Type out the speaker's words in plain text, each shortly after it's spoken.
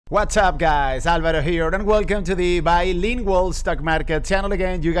What's up, guys? Alvaro here, and welcome to the Bilingual Stock Market channel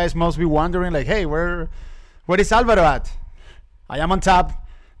again. You guys must be wondering, like, hey, where is Alvaro at? I am on top.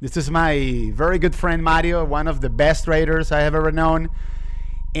 This is my very good friend Mario, one of the best traders I have ever known.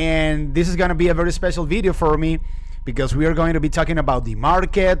 And this is going to be a very special video for me because we are going to be talking about the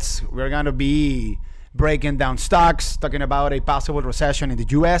markets. We're going to be breaking down stocks, talking about a possible recession in the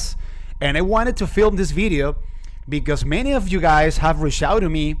US. And I wanted to film this video because many of you guys have reached out to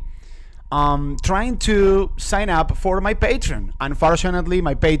me trying to sign up for my Patreon. Unfortunately,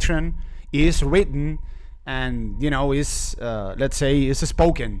 my Patreon is written and, is, let's say, is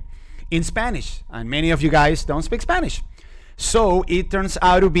spoken in Spanish. And many of you guys don't speak Spanish. So it turns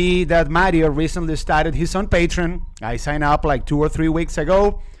out to be that Mario recently started his own Patreon. I signed up like 2 or 3 weeks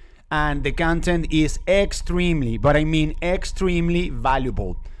ago. And the content is extremely, but I mean extremely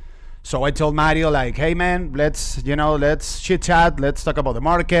valuable. So I told Mario, like, hey man, let's chit chat, let's talk about the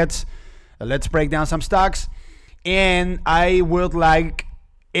markets, let's break down some stocks. And I would like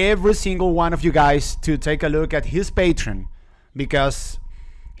every single one of you guys to take a look at his Patreon because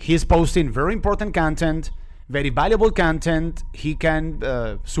he's posting very important content, very valuable content. He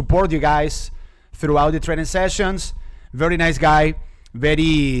can support you guys throughout the training sessions. Very nice guy,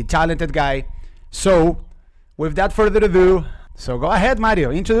 very talented guy. So without further ado, so go ahead, Mario.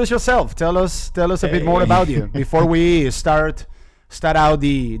 Introduce yourself. Tell us a bit more about you before we start out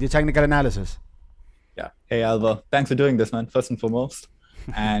the technical analysis. Yeah. Hey, Alva. Thanks for doing this, man. First and foremost.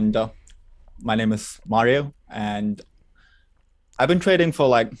 And my name is Mario, and I've been trading for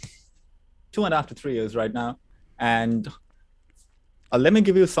like 2.5 to 3 years right now. And let me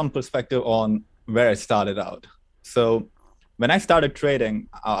give you some perspective on where I started out. So when I started trading,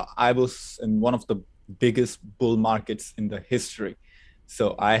 I was in one of the biggest bull markets in the history.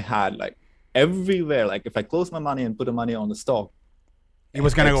 So I had like everywhere, like if I close my money and put the money on the stock, it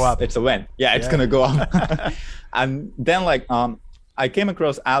was gonna go up. It's a win. Yeah, it's gonna go up. And then like I came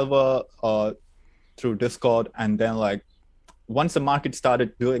across Alva through Discord, and then like once the market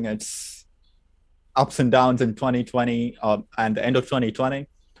started doing its ups and downs in 2020 and the end of 2020,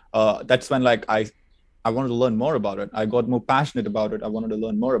 that's when like I wanted to learn more about it. I got more passionate about it. I wanted to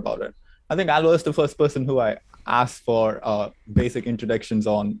learn more about it. I think Alva is the first person who I asked for basic introductions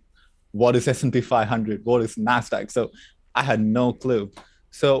on what is S&P 500, what is NASDAQ. So I had no clue.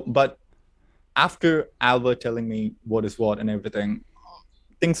 So, but after Alva telling me what is what and everything,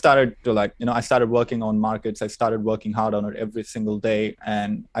 things started to like, I started working on markets. I started working hard on it every single day.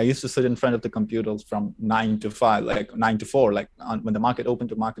 And I used to sit in front of the computers from 9 to 5, like 9 to 4, like when the market opened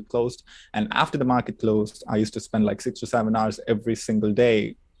to market closed. And after the market closed, I used to spend like 6 to 7 hours every single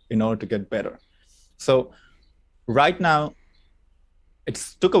day in order to get better. So right now, it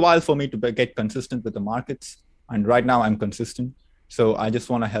took a while for me to get consistent with the markets. And right now I'm consistent. So I just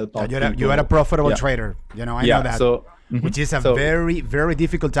want to help out. You are a profitable trader. I know that. So, which is a very, very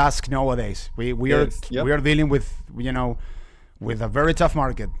difficult task nowadays. We are dealing with, with a very tough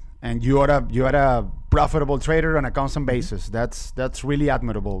market. And you are a profitable trader on a constant basis. That's really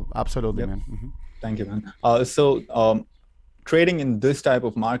admirable. Absolutely, man. Thank you, man. Trading in this type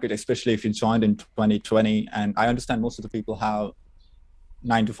of market, especially if you joined in 2020, and I understand most of the people have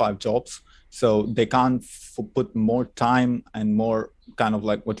 9 to 5 jobs, so they can't put more time and more kind of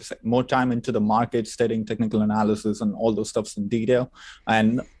like more time into the market, studying technical analysis and all those stuffs in detail.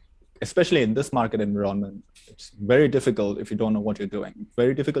 And especially in this market environment, it's very difficult if you don't know what you're doing.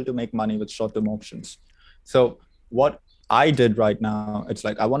 Very difficult to make money with short-term options. So what I did right now, it's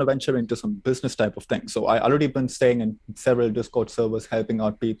like I want to venture into some business type of thing. So I already been staying in several Discord servers, helping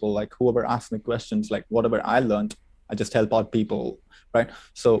out people, like whoever asks me questions, like whatever I learned, I just help out people, right?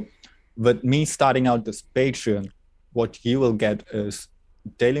 So with me starting out this Patreon, what you will get is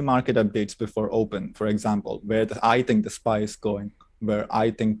daily market updates before open, for example, where I think the SPY is going, where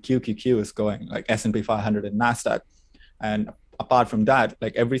I think QQQ is going, like S&P 500 and NASDAQ. And apart from that,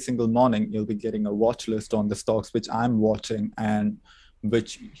 like every single morning, you'll be getting a watch list on the stocks, which I'm watching and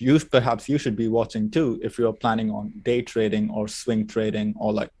which perhaps you should be watching too, if you're planning on day trading or swing trading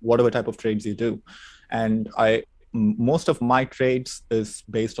or like whatever type of trades you do. And most of my trades is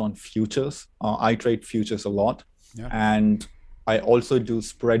based on futures. I trade futures a lot. And I also do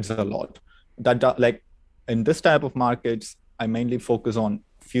spreads a lot. Like in this type of markets, I mainly focus on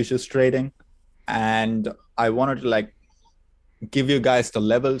futures trading. And I wanted to like give you guys the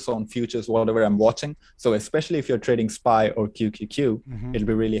levels on futures, whatever I'm watching. So especially if you're trading SPY or QQQ, it'll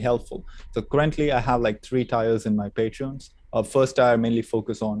be really helpful. So currently I have like 3 tiers in my Patreons. First tier mainly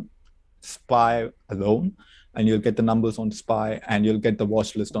focus on SPY alone. and you'll get the numbers on SPY, and you'll get the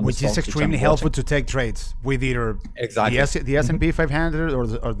watch list on which the is stocks, extremely helpful to take trades with either exactly the S&P 500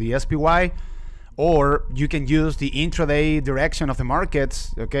 or the SPY, or you can use the intraday direction of the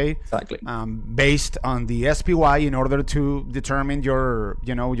markets, okay? exactly Based on the SPY in order to determine your,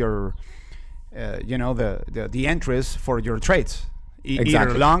 the entries for your trades, either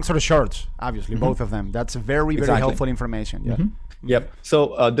exactly longs or shorts, obviously, both of them. That's very, very helpful information. Yeah. Yep.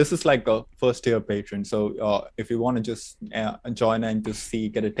 So this is like a first tier patron. So if you want to just join and to see,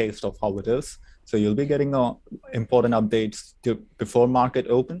 get a taste of how it is. So you'll be getting important updates before market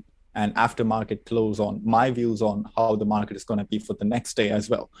open and after market close on my views on how the market is going to be for the next day as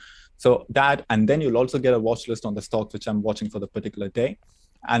well. So that, and then you'll also get a watch list on the stocks which I'm watching for the particular day.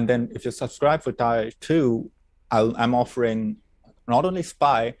 And then if you subscribe for Tier 2, I'm offering not only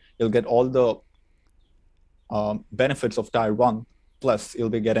SPY, you'll get all the benefits of Tier 1, plus you'll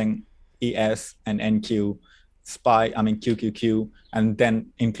be getting ES and NQ, SPY, QQQ, and then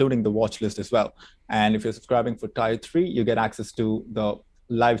including the watch list as well. And if you're subscribing for Tier 3, you get access to the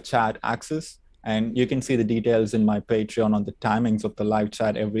live chat access. And you can see the details in my Patreon on the timings of the live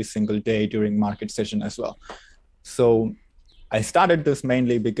chat every single day during market session as well. So I started this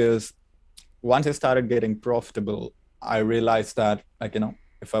mainly because once I started getting profitable, I realized that,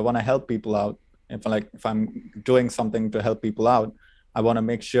 if I want to help people out, if I'm doing something to help people out, I want to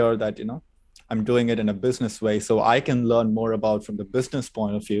make sure that, I'm doing it in a business way so I can learn more about from the business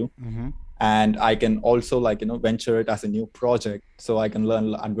point of view. And I can also venture it as a new project. So I can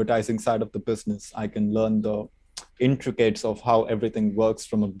learn the advertising side of the business. I can learn the intricates of how everything works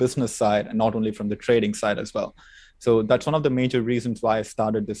from a business side and not only from the trading side as well. So that's one of the major reasons why I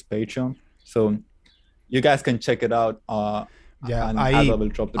started this Patreon. So you guys can check it out. Yeah, I will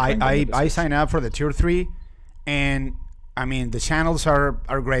drop the I sign up for the Tier 3, and the channels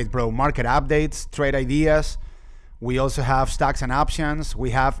are great, bro. Market updates, trade ideas. We also have stocks and options.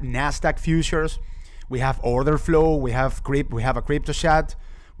 We have NASDAQ futures. We have order flow. We have a crypto chat.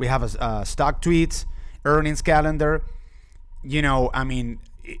 We have a stock tweets, earnings calendar.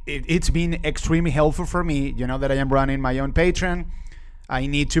 It's been extremely helpful for me. That I am running my own Patreon. I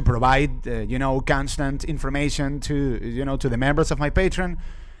need to provide, constant information to the members of my Patreon.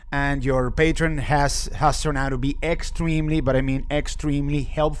 And your Patreon has turned out to be extremely, but extremely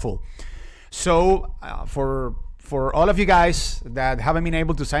helpful. So for all of you guys that haven't been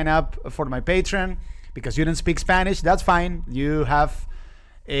able to sign up for my Patreon because you don't speak Spanish, that's fine. You have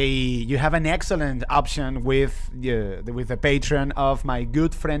an excellent option with the Patreon of my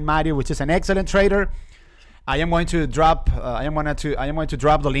good friend Mario, which is an excellent trader. I am going to drop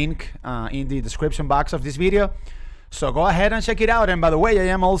the link in the description box of this video. So go ahead and check it out. And by the way, I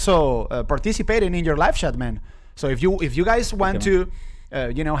am also participating in your live chat, man. So if you guys want to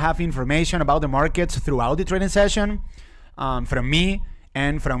have information about the markets throughout the trading session from me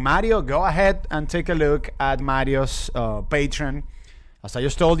and from Mario, go ahead and take a look at Mario's Patreon. As I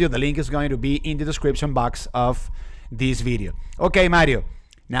just told you, the link is going to be in the description box of this video. Okay, Mario.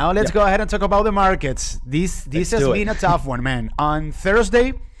 Now let's go ahead and talk about the markets. This has been a tough one, man. On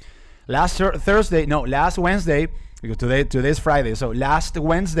last Wednesday, because today's Friday. So last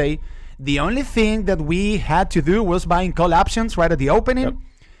Wednesday, the only thing that we had to do was buying call options right at the opening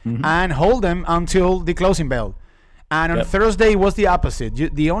and hold them until the closing bell. And on Thursday was the opposite.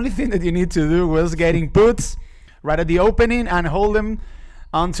 The only thing that you need to do was getting puts right at the opening and hold them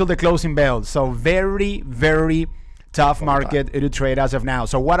until the closing bell. So very, very tough market to trade as of now.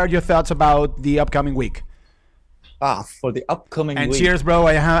 So what are your thoughts about the upcoming week? For the upcoming week. And cheers, bro.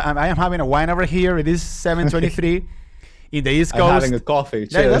 I am having a wine over here. It is 7:23 in the East Coast. I'm having a coffee.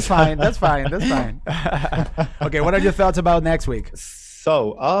 Cheers. That's fine. That's fine. That's fine. Okay, what are your thoughts about next week?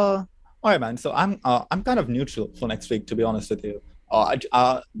 So, all right, man. So I'm kind of neutral for next week, to be honest with you.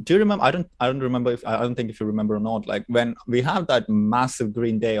 Do you remember? I don't think if you remember or not. Like when we have that massive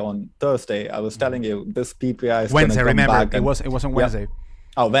green day on Thursday, I was telling you this PPI is Wednesday. Come remember, back it was on Wednesday.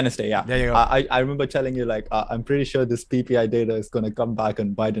 Oh, Wednesday, yeah. There you go. I remember telling you, like, I'm pretty sure this PPI data is going to come back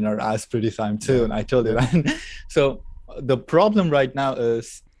and bite in our ass pretty time too. And I told you that. So the problem right now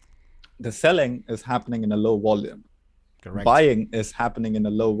is the selling is happening in a low volume. Correct. Buying is happening in a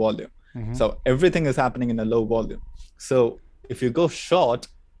low volume. So everything is happening in a low volume. So if you go short,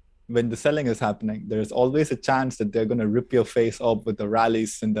 when the selling is happening, there's always a chance that they're going to rip your face up with the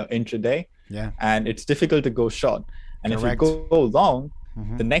rallies in the intraday. Yeah. And it's difficult to go short. And Correct. If you go long,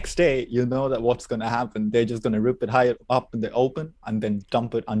 the next day, you know that what's going to happen. They're just going to rip it higher up in the open and then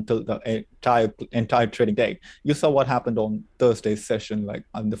dump it until the entire trading day. You saw what happened on Thursday's session. Like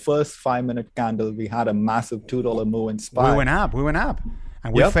on the first 5-minute candle, we had a massive $2 move in SPY. We went up.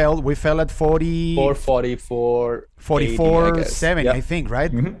 And we fell at 444, 44.70, I think,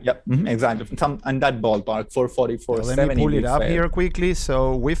 right? Yep, exactly. And that ballpark, 444.70. Let me pull it up here quickly.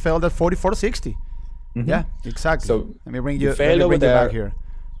 So we fell at 44.60. Yeah, exactly. So let me bring you back here.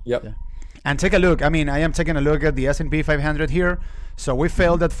 Yep. Yeah. And take a look. I mean, I am taking a look at the S&P 500 here. So we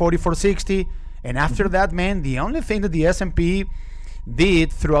failed at 44.60. And after that, man, the only thing that the S&P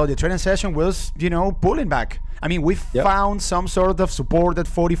did throughout the trading session was, pulling back. I mean, we found some sort of support at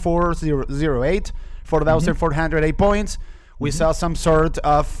 44.08, 4,408 points. We saw some sort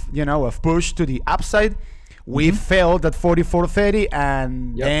of, of push to the upside. We failed at 44.30,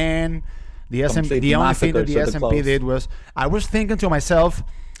 and then the S&P, the only thing that the S&P did was, I was thinking to myself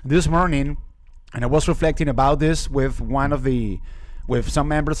this morning, and I was reflecting about this with some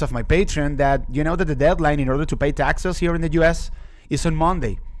members of my Patreon, that that the deadline in order to pay taxes here in the US is on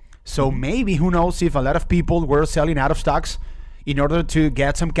Monday. So maybe, who knows, if a lot of people were selling out of stocks in order to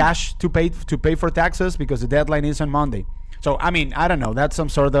get some cash to pay for taxes, because the deadline is on Monday. So I mean, I don't know. That's some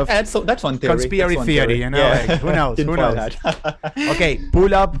sort of that's one theory. Conspiracy theory, Like, who knows? Who knows? Okay,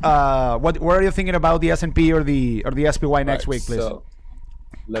 pull up. What are you thinking about the S&P or the SPY next week, please? So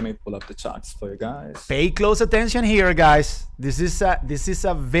let me pull up the charts for you guys. Pay close attention here, guys. This is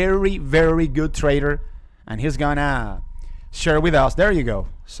a very, very good trader, and he's gonna share with us. There you go.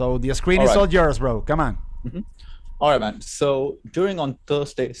 So the screen is all yours, bro. Come on. All right, man. So on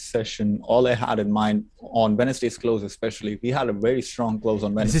Thursday's session, all I had in mind, on Wednesday's close especially, we had a very strong close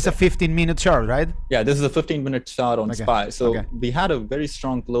on Wednesday. This is a 15-minute chart, right? Yeah, this is a 15-minute chart on SPY. So we had a very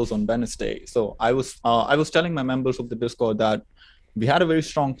strong close on Wednesday. So I was telling my members of the Discord that we had a very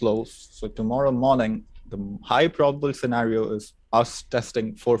strong close. So tomorrow morning, the high probable scenario is us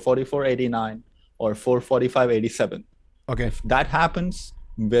testing 444.89 or 445.87. Okay. If that happens,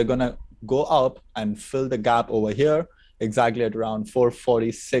 we're gonna go up and fill the gap over here exactly at around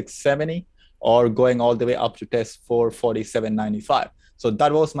 446.70, or going all the way up to test 447.95. So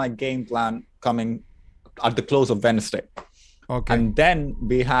that was my game plan coming at the close of Wednesday. Okay. And then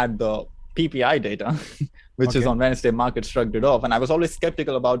we had the PPI data, which is on Wednesday. Market shrugged it off, and I was always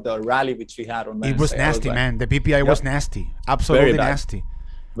skeptical about the rally which we had on Wednesday. It was nasty, man. The PPI was nasty. Absolutely nasty.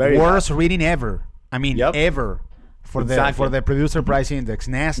 Worst reading ever. I mean, ever. For the producer price index,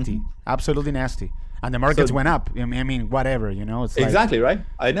 nasty, absolutely nasty, and the markets went up. I mean, whatever, it's exactly right.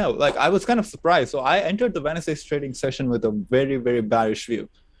 I know. Like, I was kind of surprised. So I entered the Wednesday's trading session with a very, very bearish view,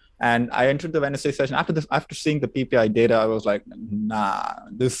 and I entered the Wednesday session after seeing the PPI data. I was like, nah,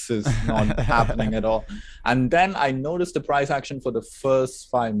 this is not happening at all. And then I noticed the price action for the first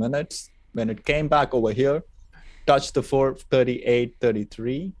 5 minutes when it came back over here, touched the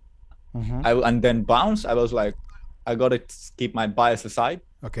 438.33, and then bounced. I was like, I got to keep my bias aside.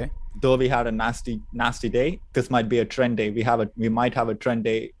 Okay. Though we had a nasty day, this might be a trend day. We might have a trend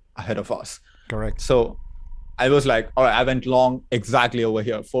day ahead of us. Correct. So I was like, all right, I went long exactly over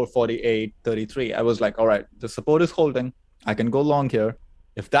here, 448.33. I was like, all right, the support is holding. I can go long here.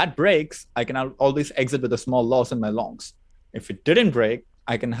 If that breaks, I can always exit with a small loss in my longs. If it didn't break,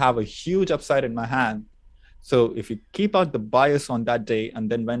 I can have a huge upside in my hand. So if you keep out the bias on that day and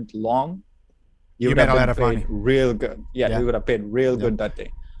then went long, you made a lot of money. Real good. Yeah, you would have paid real good that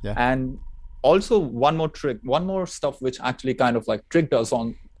day. Yeah. And also one more stuff which actually kind of like tricked us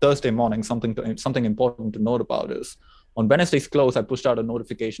on Thursday morning, something important to note about is, on Wednesday's close, I pushed out a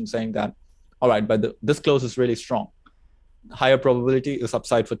notification saying that, all right, but this close is really strong. Higher probability is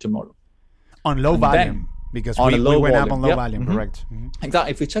upside for tomorrow. On low volume, because we went up on low volume, correct. Exactly.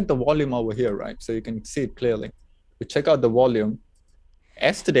 If we check the volume over here, right, so you can see it clearly. If we check out the volume,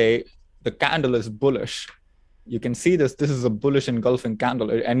 yesterday, the candle is bullish. You can see this. This is a bullish engulfing candle.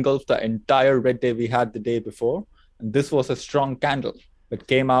 It engulfed the entire red day we had the day before. And this was a strong candle that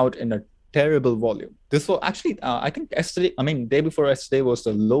came out in a terrible volume. This was actually, I think day before yesterday was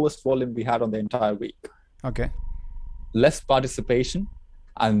the lowest volume we had on the entire week. Okay. Less participation.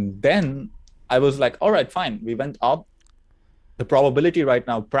 And then I was like, all right, fine. We went up. The probability right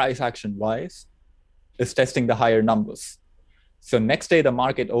now, price action wise, is testing the higher numbers. So next day, the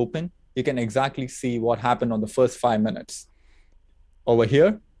market opened. You can exactly see what happened on the first 5 minutes. Over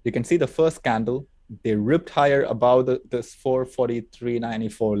here, you can see the first candle. They ripped higher above this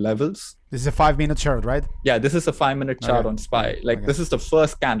 443.94 levels. This is a 5-minute chart, right? Yeah, this is a 5-minute chart on SPY. This is the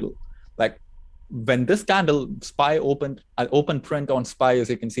first candle. Like, when this candle, SPY opened, an open print on SPY, as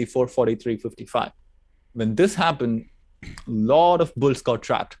you can see, 443.55. When this happened, a lot of bulls got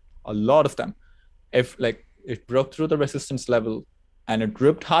trapped. A lot of them. If it broke through the resistance level, and it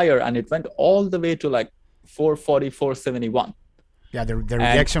ripped higher, and it went all the way to like 444.71. Yeah, the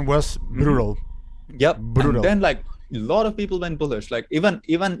reaction was brutal. Yep. Brutal. And then lot of people went bullish. Like even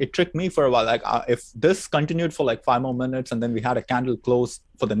it tricked me for a while. Like if this continued for like 5 more minutes and then we had a candle close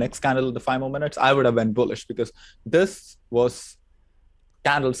for the next candle, the 5 more minutes, I would have went bullish, because this was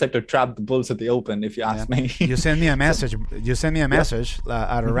candle set to trap the bulls at the open, if you ask me. You sent me a message. You sent me a message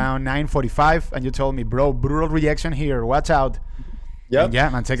at around 9:45, and you told me, bro, brutal reaction here. Watch out.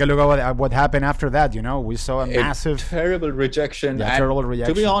 Yeah, and take a look at what happened after that. You know, we saw a massive, terrible rejection. Yeah, terrible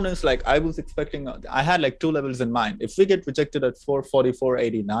rejection. To be honest, like I was expecting, I had like 2 levels in mind. If we get rejected at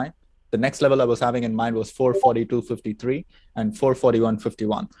 444.89, the next level I was having in mind was 442.53 and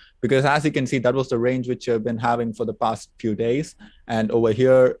 441.51. Because as you can see, that was the range which I've been having for the past few days. And over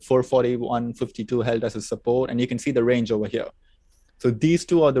here, 441.52 held as a support. And you can see the range over here. So these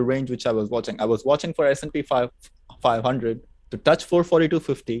two are the range which I was watching. I was watching for S&P 500 to touch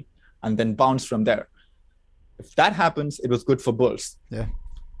 442.50 and then bounce from there. If that happens, it was good for bulls. Yeah.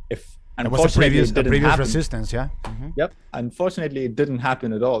 If that was the previous resistance, yeah. Yep. Unfortunately, it didn't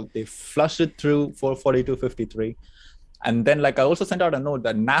happen at all. They flushed it through 442.53. And then, like, I also sent out a note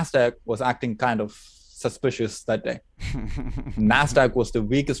that NASDAQ was acting kind of suspicious that day. NASDAQ was the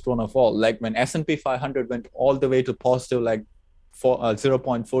weakest one of all. Like when S&P 500 went all the way to positive, like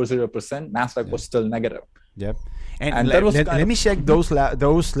 0.40%, NASDAQ was still negative. Yep. And let me check those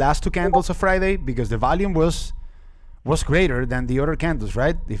last 2 candles of Friday, because the volume was greater than the other candles,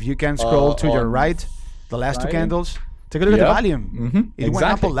 right? If you can scroll to your right, the last 2 candles, take a look at the volume. It went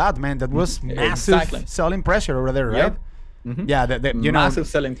up a lot, man. That was massive selling pressure over there, right? Yeah, you know, massive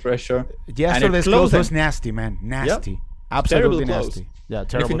selling pressure. Yesterday's close was nasty, man. Nasty. Absolutely nasty. Yeah,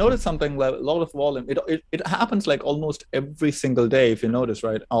 terrible. If you notice something, like a lot of volume, it happens like almost every single day, if you notice,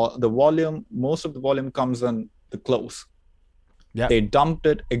 right? The volume, most of the volume comes on the close. Yeah. They dumped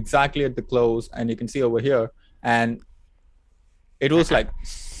it exactly at the close, and you can see over here, and it was like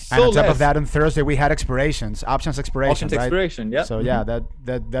so and on top of that, on Thursday we had options expiration, right? Expiration, yeah. So yeah,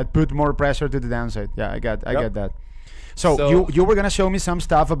 that put more pressure to the downside. Yeah, I get that. So you were gonna show me some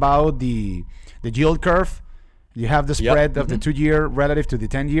stuff about the yield curve. You have the spread of the 2-year relative to the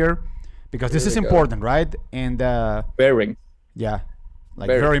 10-year, because this is important, right? And bearing. Yeah, like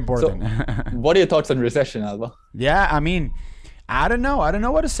very important. So, what are your thoughts on recession, Alba? Yeah, I mean, I don't know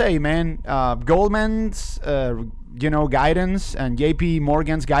what to say, man. Goldman's guidance and JP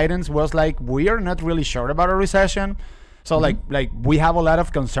Morgan's guidance was like, we are not really sure about a recession. So like we have a lot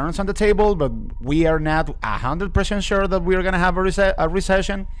of concerns on the table, but we are not 100% sure that we're gonna have a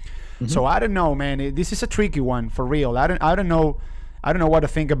recession. So I don't know, man. This is a tricky one for real. I don't know what to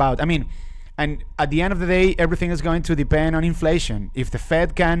think about. I mean, and at the end of the day, everything is going to depend on inflation. If the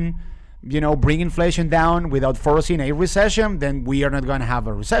Fed can, bring inflation down without forcing a recession, then we are not going to have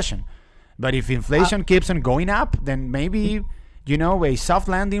a recession. But if inflation keeps on going up, then maybe, a soft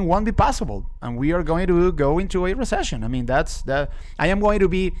landing won't be possible, and we are going to go into a recession. I mean, I am going to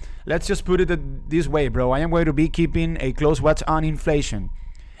be, let's just put it this way, bro. I am going to be keeping a close watch on inflation.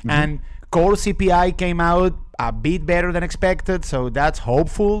 And core CPI came out a bit better than expected, so that's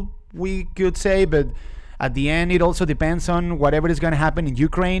hopeful, we could say. But at the end, it also depends on whatever is going to happen in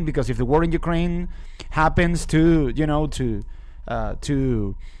Ukraine, because if the war in Ukraine happens to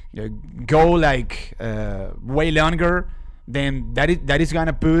go like way longer, then that is going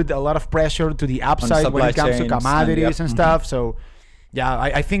to put a lot of pressure to the upside when it comes to commodities and stuff. So yeah,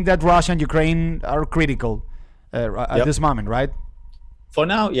 I think that Russia and Ukraine are critical at this moment, right? For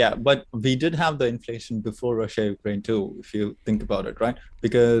now, yeah, but we did have the inflation before Russia-Ukraine too, if you think about it, right?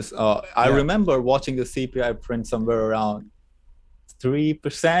 Because I remember watching the CPI print somewhere around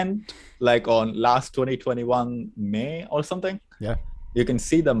 3%, like on last 2021 May or something. Yeah. You can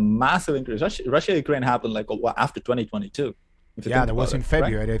see the massive increase. Russia-Ukraine happened like after 2022. Yeah, that was in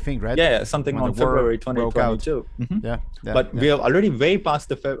February, right? I think, right? Yeah, something on February 2022. Yeah. But we have already way past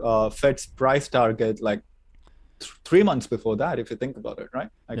the Fed's price target, like 3 months before that, if you think about it, right?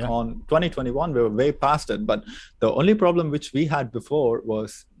 Like on 2021, we were way past it. But the only problem which we had before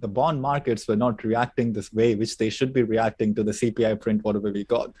was the bond markets were not reacting this way, which they should be reacting to the CPI print, whatever we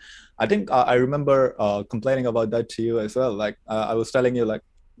got. I think I remember complaining about that to you as well. Like I was telling you, like,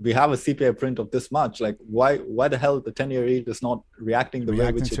 we have a CPI print of this much. Like, why the hell the 10-year yield is not reacting the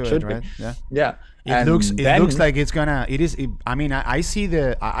way which it should be? Yeah. It looks like it's gonna. I mean, I see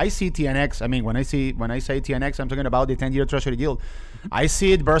TNX. I mean, when I say TNX, I'm talking about the 10-year Treasury yield. I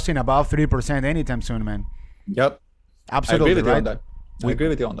see it bursting above 3% anytime soon, man. Yep. Absolutely. I agree with you on that. I agree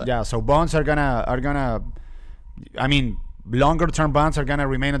with you on that. Yeah. So bonds are gonna. I mean, longer term bonds are gonna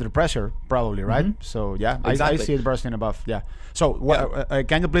remain under pressure, probably, right? So yeah, exactly. I see it bursting above. Yeah. So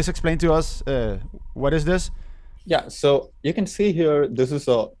can you please explain to us what is this? Yeah, so you can see here, this is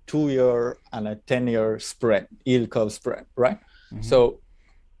a 2-year and a 10-year spread, yield curve spread, right? So,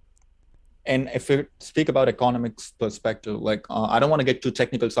 and if we speak about economics perspective, like I don't want to get too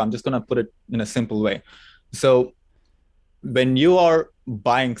technical, so I'm just going to put it in a simple way. So when you are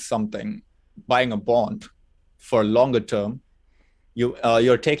buying something, buying a bond for longer term,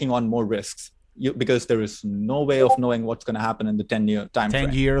 you're taking on more risks. Because there is no way of knowing what's going to happen in the 10-year time 10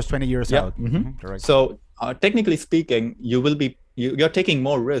 frame. years, 20 years out. Correct. So technically speaking, you're taking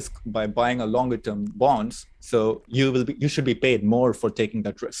more risk by buying a longer term bonds. So you should be paid more for taking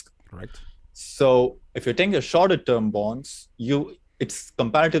that risk. Correct. So if you're taking a shorter term bonds, it's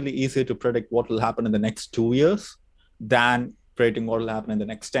comparatively easier to predict what will happen in the next 2 years than predicting what will happen in the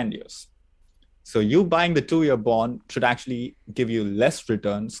next 10 years. So you buying the 2-year bond should actually give you less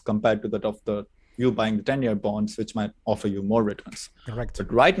returns compared to that of you buying the 10-year bonds, which might offer you more returns. Correct.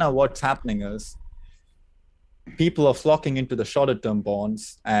 But right now, what's happening is people are flocking into the shorter term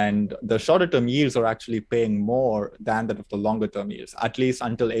bonds, and the shorter term yields are actually paying more than that of the longer term yields, at least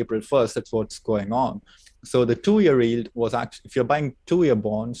until April 1st. That's what's going on. So the 2-year yield was actually, if you're buying 2-year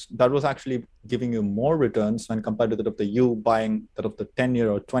bonds, that was actually giving you more returns when compared to that of you buying that of the 10-year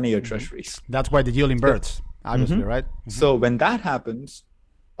or 20-year treasuries. That's why the yield inverts, obviously, right? So when that happens,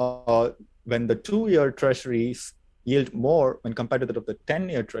 when the 2-year treasuries yield more when compared to that of the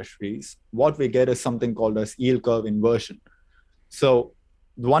 10-year treasuries, what we get is something called as yield curve inversion. So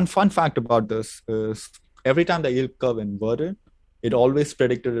the one fun fact about this is every time the yield curve inverted, it always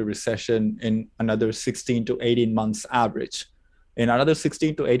predicted a recession in another 16 to 18 months average. In another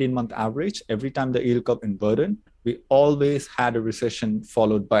 16 to 18 month average, every time the yield curve inverted, we always had a recession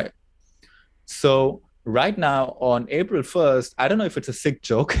followed by it. So right now on April 1st, I don't know if it's a sick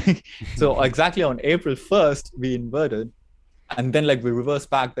joke. So exactly on April 1st, we inverted, and then we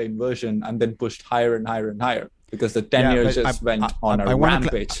reversed back the inversion and then pushed higher and higher and higher because the 10 years just went on a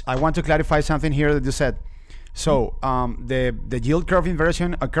rampage. I want to clarify something here that you said. So the yield curve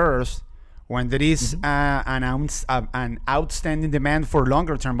inversion occurs when there is an outstanding demand for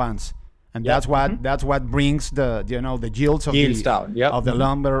longer term bonds, and that's what brings the yields of down. Of the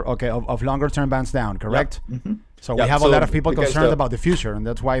longer term bonds down. Correct. So we have a lot of people concerned about the future, and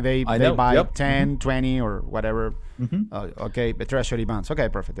that's why they buy 10, 20 or whatever. The treasury bonds. Okay,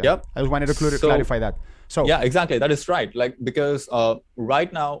 perfect. I just wanted to clarify that. So yeah, exactly. That is right. Because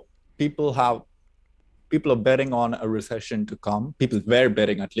right now people are betting on a recession to come. People were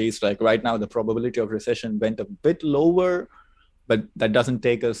betting, at least. Right now, the probability of recession went a bit lower, but that doesn't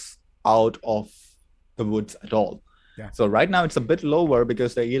take us out of the woods at all. Yeah. So right now, it's a bit lower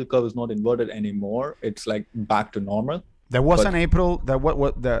because the yield curve is not inverted anymore. It's back to normal. There was an April.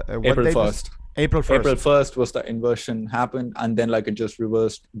 April 1st. April 1st. April 1st was the inversion happened, and then it just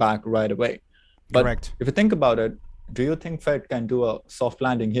reversed back right away. But correct. If you think about it, do you think Fed can do a soft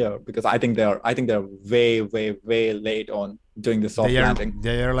landing here? Because I think they're way late on doing the soft landing.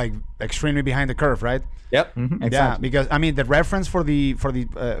 They are extremely behind the curve, right? Yep. Exactly. Yeah, because the reference for the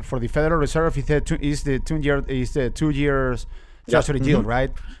Federal Reserve is the 2 years treasury yield,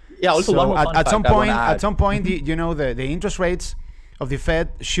 right? Yeah. Also, so at some point, the interest rates of the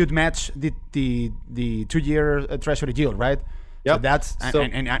Fed should match the 2-year treasury yield, right? Yep. So that's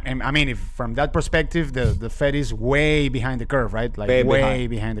and if from that perspective, the Fed is way behind the curve, right? Way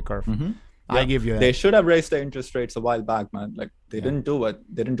behind the curve. I give you that. They should have raised the interest rates a while back, man. They didn't do it.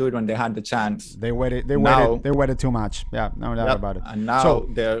 They didn't do it when they had the chance. They waited. They waited too much. Yeah, no doubt about it. And now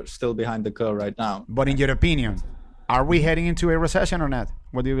they're still behind the curve right now. But in your opinion, are we heading into a recession or not?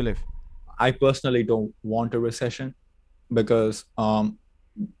 What do you believe? I personally don't want a recession because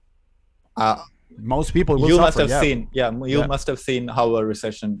most people will must have seen must have seen how a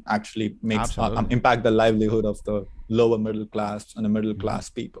recession actually makes impact the livelihood of the lower middle class and the middle class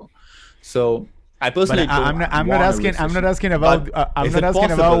people. So I personally I'm not asking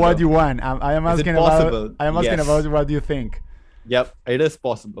about what you want. I am asking about what you think. Yep, it is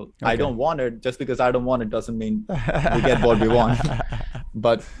possible. Okay. I don't want it. Just because I don't want it doesn't mean we get what we want.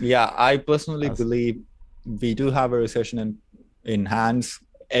 But yeah, I personally believe we do have a recession in hands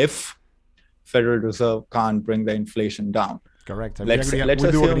if Federal Reserve can't bring the inflation down. Correct. Let's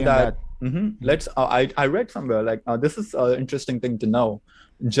assume that. I read somewhere this is an interesting thing to know.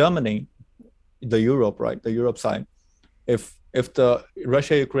 Germany, the Europe side, if the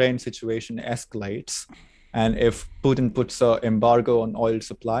Russia-Ukraine situation escalates, and if Putin puts an embargo on oil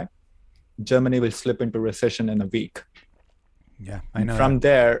supply, Germany will slip into recession in a week. Yeah, I know. From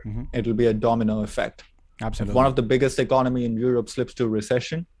there, it will be a domino effect. Absolutely. If one of the biggest economy in Europe slips to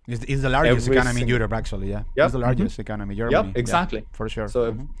recession, It's the largest Every economy in single- Europe, actually. Yeah, Yep. it's the largest economy. Germany. Yep, exactly. Yeah, for sure. So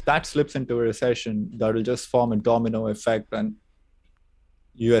if that slips into a recession, that will just form a domino effect, and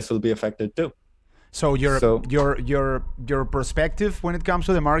US will be affected too. So your perspective when it comes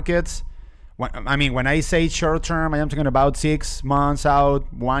to the markets, when I say short term, I am talking about 6 months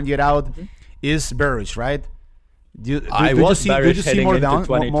out, 1 year out, is bearish, right? Do you see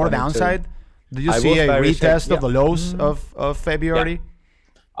more downside? Do you see a retest of the lows of February?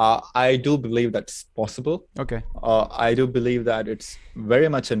 I do believe that's possible. Okay. I do believe that it's very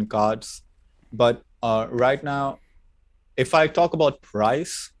much in cards, but right now, if I talk about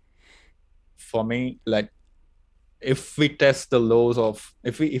price, for me, like if we test the lows of,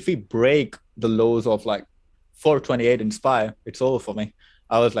 if we break the lows of like 428 in SPY, it's over for me.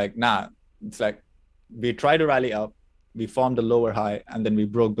 I was like, nah, it's like we try to rally up, we formed a lower high, and then we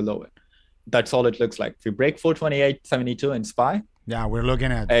broke below it. That's all it looks like. If we break 428.72 in SPY, yeah, we're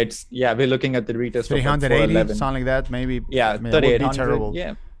looking at we're looking at the retest 380, of something like that, maybe. Yeah, 3,800.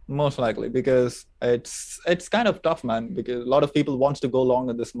 Yeah, most likely, because it's kind of tough, man, because a lot of people wants to go long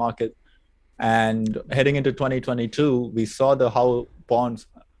in this market. And heading into 2022, we saw how bonds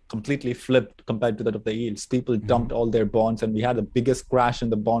completely flipped compared to that of the yields. People dumped all their bonds, and we had the biggest crash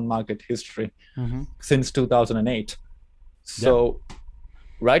in the bond market history since 2008. So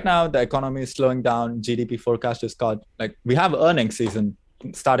right now, the economy is slowing down. GDP forecast is cut. Like, we have earnings season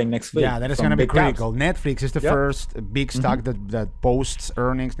starting next week. Yeah, that is going to be critical. Netflix is the first big stock that posts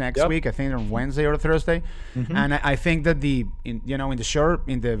earnings next week. I think on Wednesday or Thursday, and I think that in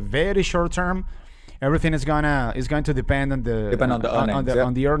the very short term, everything is going to depend on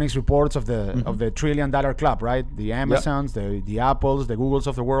the earnings reports of the $1 trillion club, right? The Amazons, the Apples, the Googles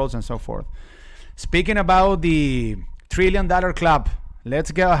of the world, and so forth. Speaking about the $1 trillion club,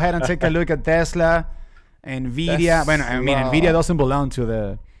 let's go ahead and take a look at Tesla. Nvda, Nvda doesn't belong to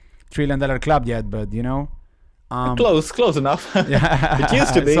the $1 trillion club yet, but close enough. Yeah, it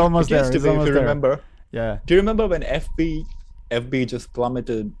used to be. It's almost there. If you remember. Yeah. Do you remember when FB just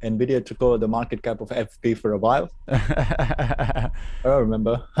plummeted? Nvidia took over the market cap of FB for a while. I don't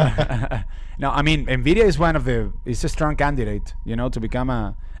remember. No, Nvidia is a strong candidate, to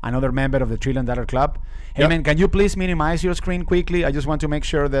become another member of the $1 trillion club. Hey man, can you please minimize your screen quickly? I just want to make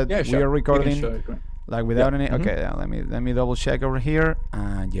sure that we are recording. Like without any. Okay, let me double check over here.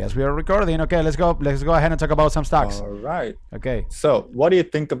 And yes, we are recording. Okay, let's go ahead and talk about some stocks. All right. Okay. So, what do you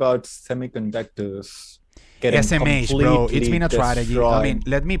think about semiconductors getting SMH, bro? It's been a destroyed? strategy.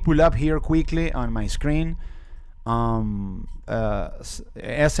 Let me pull up here quickly on my screen.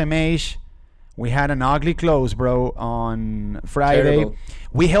 SMH. We had an ugly close, bro, on Friday. Terrible.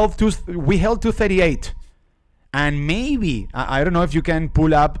 We held 238, and maybe I don't know if you can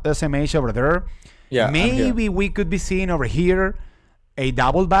pull up SMH over there. Yeah, maybe we could be seeing over here a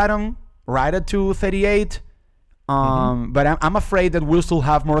double bottom right at 238. But I'm afraid that we'll still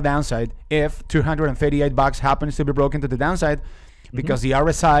have more downside if $238 happens to be broken to the downside, because the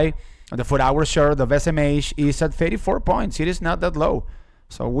RSI, the 4-hour chart of SMH, is at 34 points. It is not that low.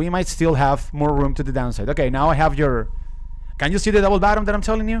 So we might still have more room to the downside. Okay, now I have can you see the double bottom that I'm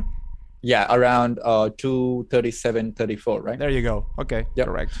telling you? Yeah, around 237.34, right? There you go. Okay,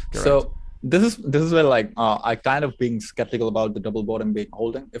 correct. So this is where I kind of being skeptical about the double bottom being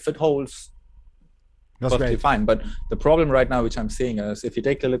holding. If it holds, that's perfectly great. fine. But the problem right now, which I'm seeing, is if you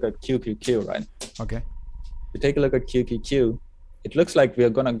take a look at QQQ, right? Okay. If you take a look at QQQ, it looks like we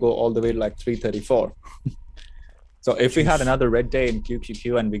are gonna go all the way to like 334. So if we had another red day in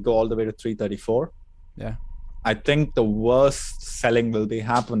QQQ and we go all the way to 334, I think the worst selling will be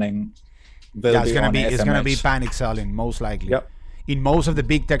happening. It's gonna be panic selling, most likely. Yep. In most of the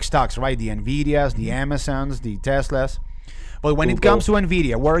big tech stocks, right? The Nvidias, the Amazons, the Teslas. But when it comes to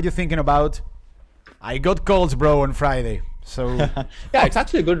Nvidia, what are you thinking about? I got calls, bro, on Friday. So yeah, it's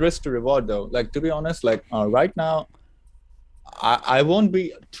actually a good risk to reward, though. Like, to be honest, right now, I won't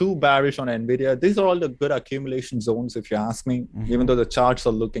be too bearish on Nvidia. These are all the good accumulation zones, if you ask me. Even though the charts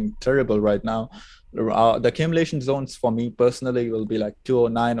are looking terrible right now, the accumulation zones for me personally will be like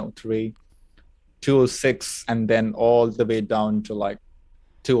 209.03, 206, and then all the way down to like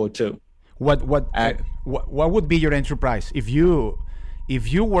 202. What would be your entry price if you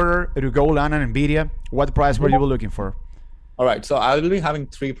were to go long on Nvidia? What price were you looking for? All right, so I will be having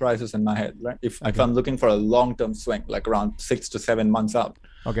 3 prices in my head, right? If I'm looking for a long-term swing, like around 6 to 7 months out.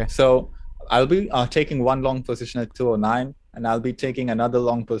 Okay. So I'll be taking one long position at 209, and I'll be taking another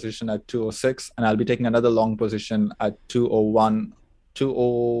long position at 206, and I'll be taking another long position at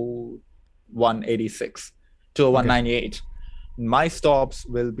 201.86, 201.98. My stops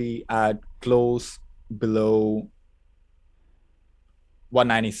will be at close below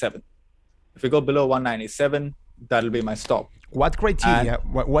 197. If we go below 197, that'll be my stop. What criteria?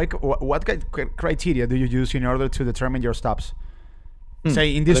 What criteria do you use in order to determine your stops?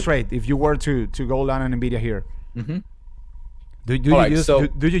 Say in this trade, if you were to go long on Nvidia here, do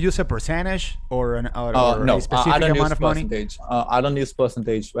you use a percentage or no, a specific amount of money? I don't use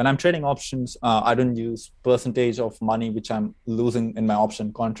percentage. When I'm trading options, I don't use percentage of money which I'm losing in my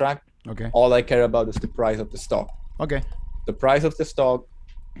option contract. Okay. All I care about is the price of the stock. Okay. The price of the stock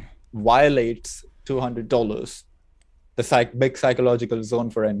violates $200, the big psychological zone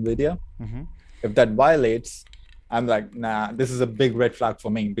for Nvidia. If that violates, I'm like, nah, this is a big red flag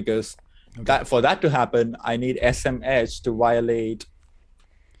for me, because for that to happen, I need SMH to violate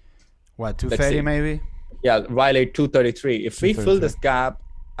what, 230 maybe? Yeah, violate 233. If we fill this gap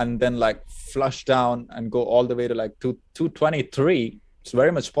and then like flush down and go all the way to like 223, it's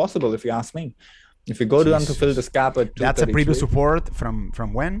very much possible if you ask me. If you go down to fill this gap at 233, that's a previous support from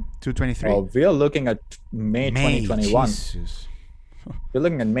when? 223? Oh, we are looking at May 2021. Jesus. We're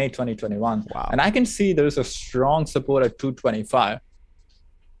looking at May 2021. Wow. And I can see there's a strong support at 225.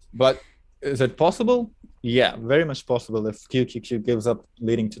 But is it possible? Yeah, very much possible if QQQ gives up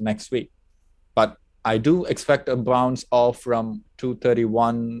leading to next week. But I do expect a bounce off from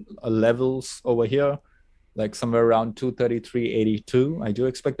 231 levels over here, like somewhere around 233.82. I do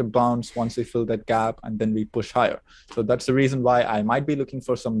expect a bounce once we fill that gap and then we push higher. So that's the reason why I might be looking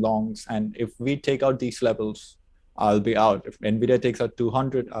for some longs. And if we take out these levels, I'll be out. If Nvidia takes out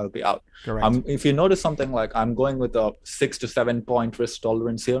 200, I'll be out. Correct. If you notice something, like I'm going with a 6 to 7 point risk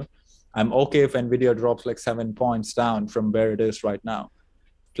tolerance here. I'm okay if Nvidia drops like 7 points down from where it is right now.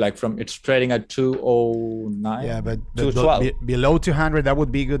 Like it's trading at 209. Yeah, but 212. Below 200, that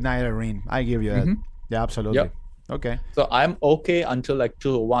would be good night, Irene. I give you that. Yeah, absolutely. Yep. Okay. So I'm okay until like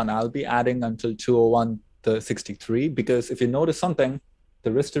 201. I'll be adding until 201 to 63, because if you notice something,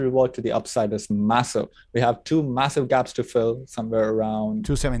 the risk to reward to the upside is massive. We have two massive gaps to fill, somewhere around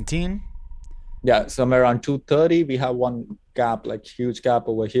 217. Yeah, somewhere around 230. We have one gap, like huge gap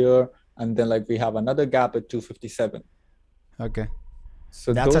over here, and then like we have another gap at 257. Okay.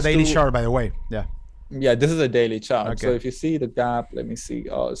 So that's a daily chart, by the way. Yeah. Yeah, this is a daily chart. Okay. So if you see the gap, let me see.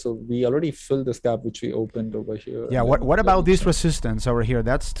 So we already filled this gap, which we opened over here. Yeah. What about this resistance over here?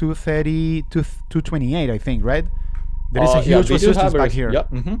 That's 230 to 228, I think, right? There is a huge resistance back here. Yep.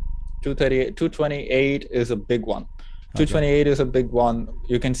 238, 228 is a big one. 228 is a big one.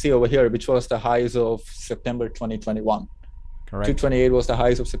 You can see over here, which was the highs of September 2021. Correct. 228 was the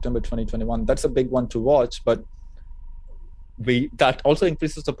highs of September 2021. That's a big one to watch, but that also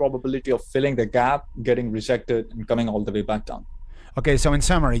increases the probability of filling the gap, getting rejected, and coming all the way back down. Okay, so in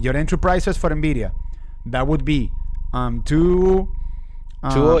summary, your entry prices for Nvidia, that would be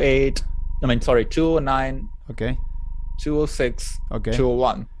 208. 209. Okay. 206. Okay.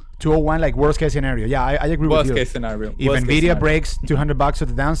 201. 201, like worst case scenario. Yeah, I agree with you. Worst case scenario. If Nvidia breaks $200 to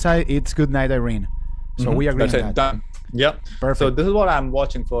the downside, it's good night, Irene. So we agree on that. Done. Yep. Perfect. So this is what I'm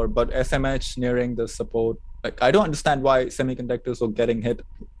watching for. But SMH nearing the support. Like, I don't understand why semiconductors are getting hit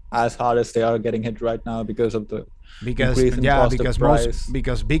as hard as they are getting hit right now because of the increase in cost of price.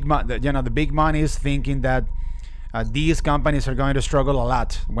 Because the big money is thinking that these companies are going to struggle a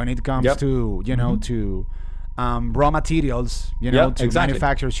lot when it comes to to raw materials, to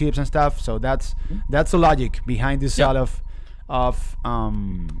manufacture chips and stuff. So that's the logic behind this sell of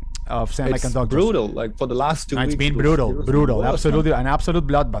semiconductors. It's brutal. Like for the last 2 weeks, it's been brutal, absolutely, an absolute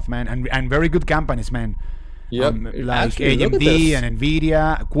bloodbath, man, and very good companies, man. Like AMD and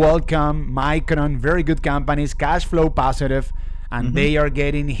Nvidia, Qualcomm, Micron, very good companies, cash flow positive, and they are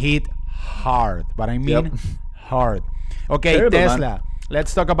getting hit hard. But I mean hard. Okay, terrible, Tesla. Man.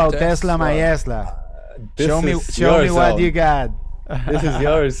 Let's talk about Tesla, my Tesla. Show me what you got. This is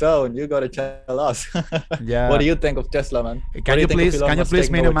your zone. You gotta tell us. Yeah. What do you think of Tesla, man? Can you please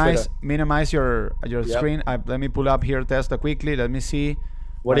minimize your screen? Let me pull up here Tesla quickly. Let me see.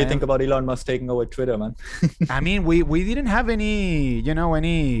 What do you think about Elon Musk taking over Twitter, man? I mean, we didn't have any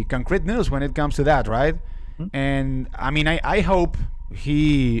any concrete news when it comes to that, right? And I mean, I hope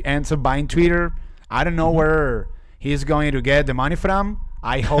he ends up buying Twitter. I don't know where he's going to get the money from.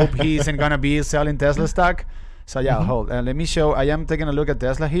 I hope he isn't gonna be selling Tesla stock. So yeah, hold. Let me show. I am taking a look at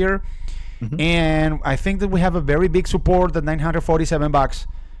Tesla here, and I think that we have a very big support at $947.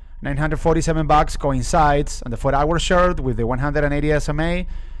 $947 coincides on the 4-hour chart with the 180 SMA.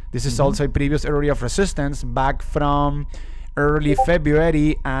 This is also a previous area of resistance back from early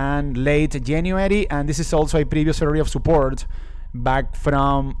February and late January, and this is also a previous area of support back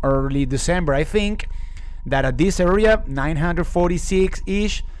from early December. I think that at this area,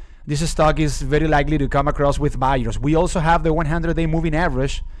 946-ish, this stock is very likely to come across with buyers. We also have the 100-day moving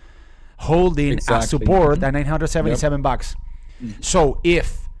average holding a support at 977 bucks. So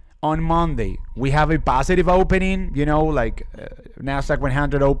if on Monday we have a positive opening, you know, like Nasdaq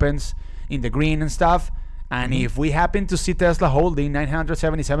 100 opens in the green and stuff, and if we happen to see Tesla holding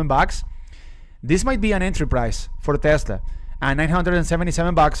 977 bucks, this might be an entry price for Tesla. And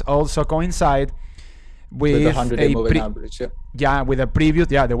 977 bucks also coincide with the 100-day moving average. Yeah, with a previous,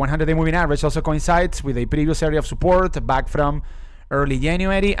 the 100-day moving average also coincides with a previous area of support back from early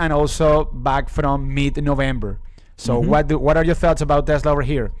January and also back from mid-November. So what are your thoughts about Tesla over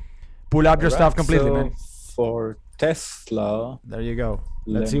here? Pull up your stuff completely, man. For Tesla, there you go.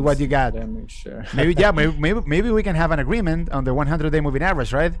 Let's see what you got. Let me share. maybe we can have an agreement on the 100-day moving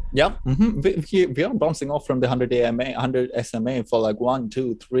average, right? Yeah. We are bouncing off from the 100-day 100 SMA for like 1,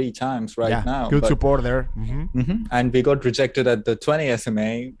 2, 3 times now. Good support there. And we got rejected at the 20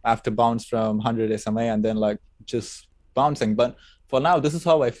 SMA after bounce from 100 SMA and then like just bouncing. But for now, this is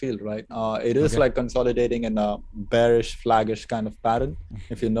how I feel, right? It is like consolidating in a bearish, flaggish kind of pattern,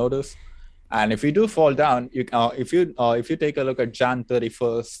 if you notice. And if we do fall down, if you take a look at Jan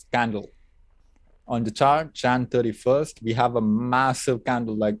 31st candle on the chart, Jan 31st, we have a massive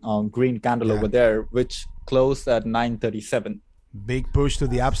candle, like green candle over there, which closed at 937. Big push to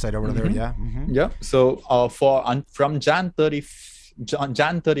the upside over there, Yeah. So from Jan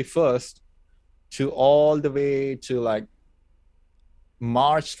 31st to all the way to like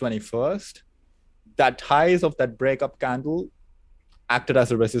March 21st, that highs of that breakup candle acted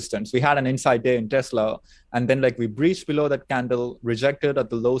as a resistance. We had an inside day in Tesla, and then like we breached below that candle, rejected at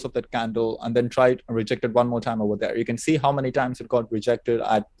the lows of that candle, and then tried and rejected one more time over there. You can see how many times it got rejected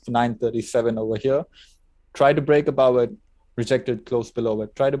at 937 over here. Try to break above it, rejected, close below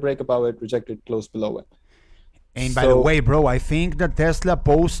it. Try to break above it, rejected, close below it. And by the way, bro, I think that Tesla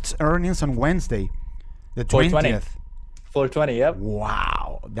posts earnings on Wednesday, the 20th. 420, yep.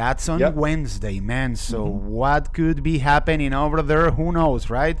 Wow, that's on Wednesday, man. So what could be happening over there? Who knows,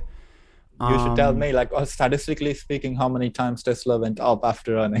 right? You should tell me, like, statistically speaking, how many times Tesla went up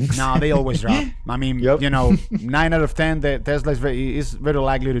after earnings. No, they always drop. I mean, you know, 9 out of 10, the Tesla is very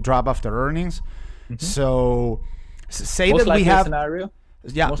likely to drop after earnings. So say most that we have scenario.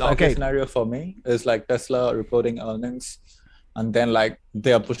 Yeah, most likely scenario for me is like Tesla reporting earnings, and then like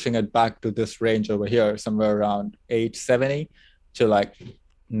they are pushing it back to this range over here, somewhere around 870 to like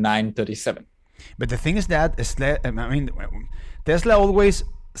 937. But the thing is that Tesla always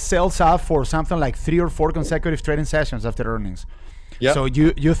sells off for something like 3 or 4 consecutive trading sessions after earnings. Yeah. So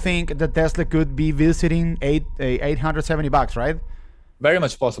you think that Tesla could be visiting 870 bucks, right? Very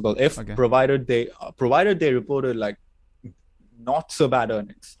much possible, if provided they reported like not so bad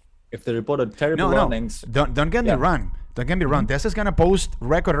earnings. If they reported terrible earnings, don't get me wrong. Don't get me wrong. Tesla's gonna post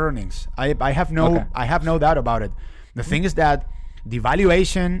record earnings. I have no doubt about it. The thing is that the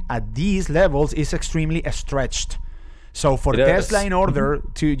valuation at these levels is extremely stretched. So for Tesla, in order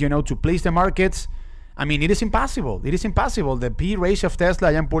to to please the markets, I mean, it is impossible. It is impossible. The P ratio of Tesla,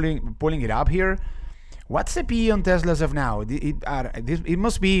 I am pulling it up here. What's the PE on Tesla as of now? It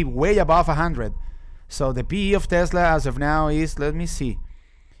must be way above 100. So the PE of Tesla as of now is, let me see.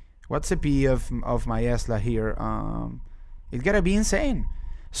 What's the PE of my Tesla here? It's gotta be insane.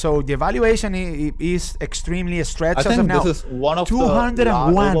 So the valuation is extremely stretched as of now. This is one of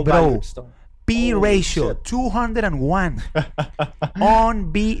 201, bro. P ratio 201.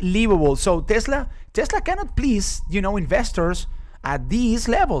 Unbelievable. So Tesla cannot please investors at these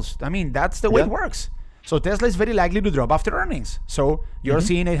levels. I mean, that's the way it works. So Tesla is very likely to drop after earnings. So you're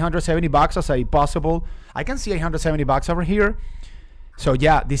seeing 870 bucks as a possible. I can see 870 bucks over here. So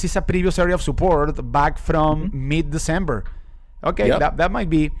yeah, this is a previous area of support back from mid-December. Okay, that might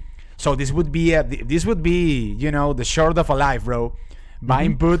be. So this would be the short of a life, bro.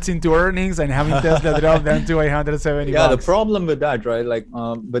 Buying puts into earnings and having Tesla drop down to 870 bucks. The problem with that, right? Like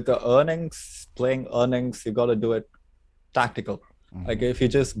with the earnings, playing earnings, you got to do it tactical. Like if you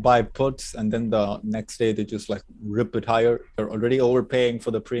just buy puts and then the next day they just like rip it higher, you're already overpaying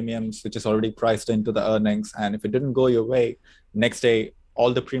for the premiums, which is already priced into the earnings. And if it didn't go your way, next day,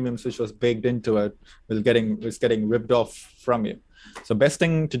 all the premiums which was baked into it is getting ripped off from you. So best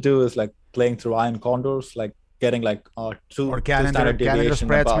thing to do is like playing through iron condors, like getting like two calendar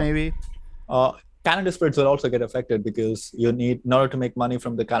spreads maybe. Calendar spreads will also get affected because in order to make money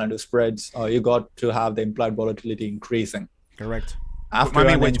from the calendar spreads, you got to have the implied volatility increasing. Correct.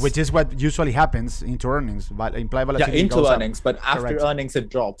 Which is what usually happens into earnings, but implied volatility into earnings, but after earnings it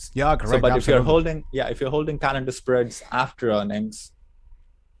drops. Yeah, correct. So, but if you're holding calendar spreads after earnings,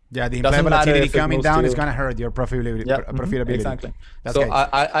 Yeah, the Doesn't implied matter volatility if it coming moves down to- is gonna hurt your profitability. Yeah, Profitability. exactly. That's So great.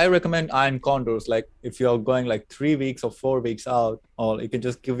 I recommend iron condors. Like if you're going like 3 weeks or 4 weeks out, or you can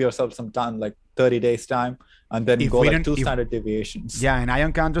just give yourself some time, like 30 days time, and then If go we like don't- 2 if- standard deviations. Yeah, and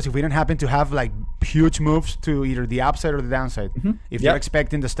ion counters, if we don't happen to have like huge moves to either the upside or the downside, if you're Yeah.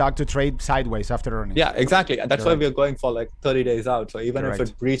 expecting the stock to trade sideways after earnings. Yeah, exactly. And that's Correct. why we're going for like 30 days out. So even if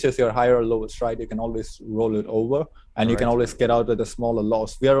Correct. it breaches your higher or lowest, right, you can always roll it over, and you can Correct. always get out with a smaller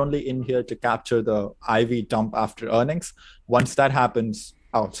loss. We are only in here to capture the IV dump after earnings. Once that happens,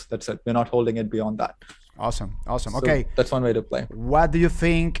 out. That's it. We're not holding it beyond that. Awesome. So Okay. that's one way to play. What do you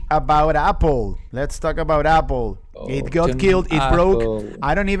think about Apple? Let's talk about Apple. It got Tim, killed. It broke. Apple.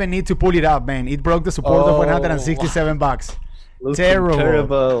 I don't even need to pull it up, man. It broke the support of Oh. 167 bucks. Looking Terrible.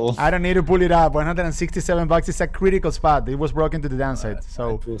 terrible. I don't need to pull it up. 167 bucks is a critical spot. It was broken to the downside.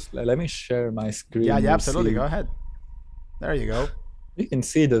 So Let me share my screen. yeah, You'll absolutely. see. Go ahead. There you go. You can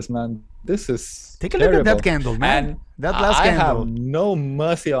see this, man. This is Take a look at that terrible. candle, man. And That last I candle. have no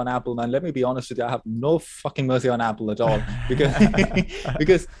mercy on Apple, man. Let me be honest with you. I have no fucking mercy on Apple at all. Because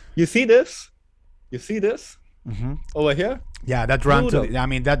because you see this? You see this? Over here? Yeah, that run. Brutal. I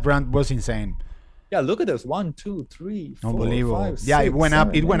mean, that run was insane. Yeah, look at this. 1, 2, 3, 4, Unbelievable. 5, Yeah, it 6, went up.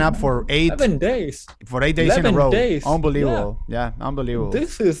 7, It went 8, up for 7 days. 8 days in a 11 row. days. Unbelievable. Yeah, unbelievable.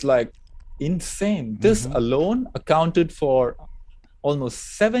 This is like insane. This alone accounted for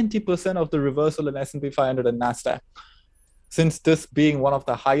almost 70% of the reversal in S&P 500 and Nasdaq. Since this being one of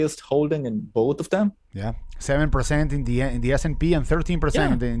the highest holding in both of them. Yeah, 7% in the S&P and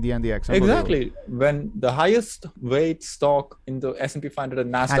 13% in the NDX. Unbelievable. Exactly. When the highest weight stock in the S&P 500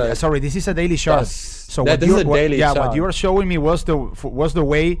 and Nasdaq. And, sorry, this is a daily chart. Yes. So That is a daily yeah, chart. what you were showing me was the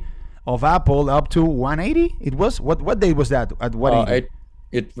way of Apple up to 180. It was what day was that? At 180?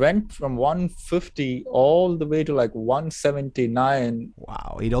 It went from 150 all the way to like 179.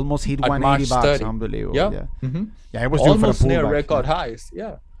 Wow, it almost hit At 180 March bucks. 30. Unbelievable. Yeah. Yeah, yeah, it was due for a Almost near pullback. record highs.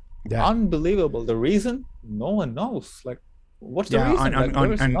 Yeah. Yeah. Unbelievable. The reason? No one knows. Like, what's the Yeah, reason? Like,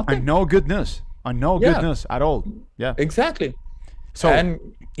 there is and nothing. no good news. No Yeah. good news at all. Yeah. Exactly. So And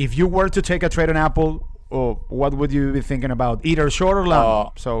if you were to take a trade on Apple, what would you be thinking about? Either short or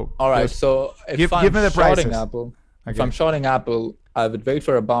long? So all right. just So if give I'm me the shorting prices. Apple, if Okay. I'm shorting Apple, I would wait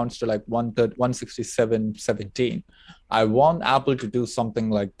for a bounce to like 167.17. I want Apple to do something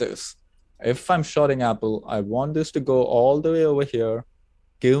like this. If I'm shorting Apple, I want this to go all the way over here,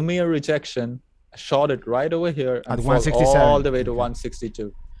 give me a rejection, short it right over here, and At fall 167. all the way to Okay.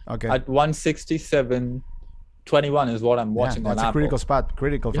 162. Okay. At 167.21 is what I'm watching on that's a Apple. critical spot.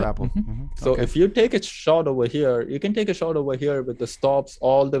 Critical for Apple. So Okay. if you take a short over here, you can take a short over here with the stops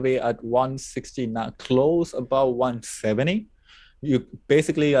all the way at 169, close above 170. You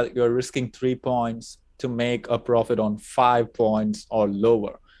basically you're risking 3 points to make a profit on 5 points or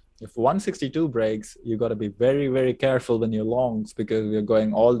lower. If 162 breaks, you got to be very, very careful when you're longs because we're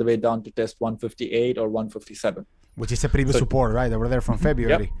going all the way down to test 158 or 157. Which is a previous support, right? Over there from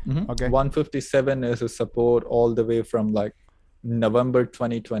February. Okay. 157 is a support all the way from like November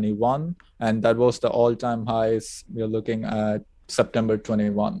 2021, and that was the all-time highs. We're looking at September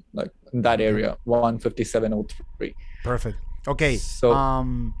 21, like in that area, 157.03. Perfect. Okay. So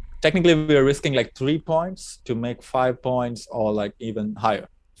technically, we are risking like 3 points to make 5 points, or like even higher,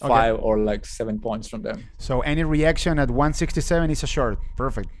 5 or like 7 points from them. So any reaction at 167 is a short.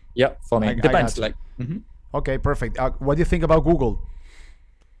 Perfect. Yeah, for me, I depends. got you. Like, Okay, perfect. What do you think about Google?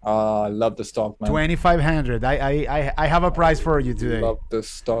 I love the stock, man. 2,500. I have a price for you today. Love the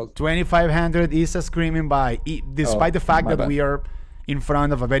stock. 2,500 is a screaming buy, despite the fact my that bad. we are in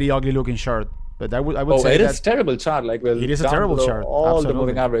front of a very ugly looking chart. But I would Oh, say it that is terrible chart. Like, well, It is a down terrible below chart. All Absolutely. the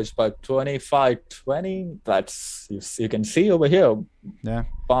moving average, but 25.20. That's you can see over here. yeah.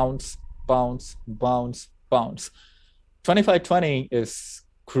 Bounce, bounce, bounce, bounce. 25.20 is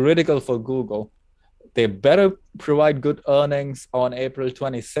critical for Google. They better provide good earnings on April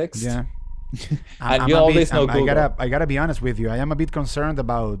 26th. Yeah. And you always know Google. I gotta be honest with you. I am a bit concerned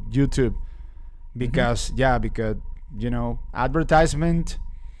about YouTube because you know, advertisement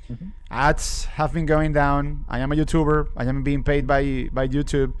ads have been going down. I am a YouTuber. I am being paid by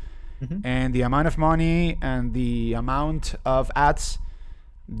YouTube, and the amount of money and the amount of ads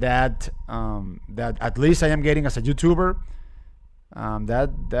that that at least I am getting as a YouTuber,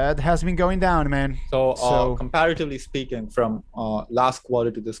 that has been going down, man. So comparatively speaking, from last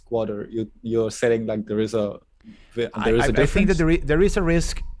quarter to this quarter, you're saying like there is a difference. I think that there is a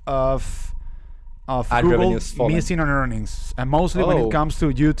risk of Ad Google revenues falling. missing on earnings, and mostly when it comes to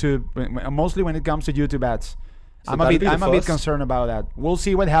YouTube, mostly when it comes to YouTube ads. So I'm that'll be the a bit first. concerned about that. We'll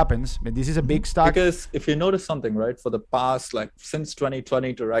see what happens. But this is a big stock. Because if you notice something, right, for the past, like since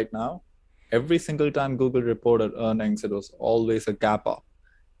 2020 to right now, every single time Google reported earnings, it was always a gap up.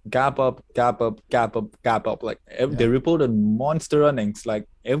 Gap up, gap up, gap up, gap up. Like they reported monster earnings like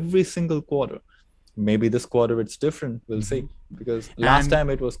every single quarter. Maybe this quarter it's different. We'll see. Because last time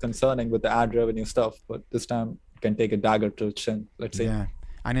it was concerning with the ad revenue stuff, but this time it can take a dagger to the chin. Let's see. Yeah.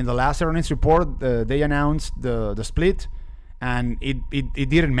 And in the last earnings report, they announced the split, and it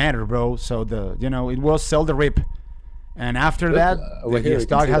didn't matter, bro. So it was sell the rip, and after that, the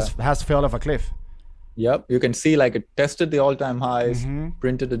stock has fell off a cliff. Yep, you can see like it tested the all-time highs,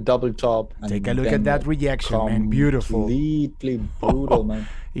 printed a double top. And take a look at that rejection, man. Beautiful. Completely brutal, man.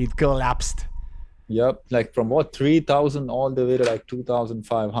 It collapsed. Yep, like from what 3,000 all the way to like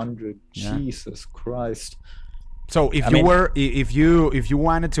 2,500. Yeah. Jesus Christ. So if you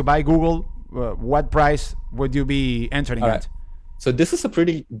wanted to buy Google, what price would you be entering at? So this is a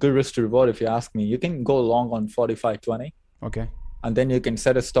pretty good risk to reward if you ask me. You can go long on 45.20. Okay. And then you can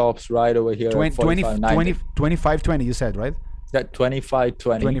set a stops right over here at 25.20 you said, right? That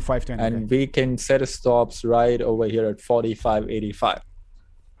 25.20. 25.20. And we can set a stops right over here at 45.85.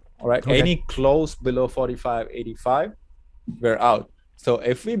 All right. Okay. Any close below 45.85, we're out. So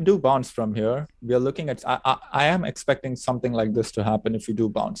if we do bounce from here, we are looking at, I am expecting something like this to happen if we do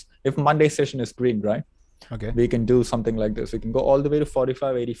bounce. If Monday session is green, right? Okay. We can do something like this. We can go all the way to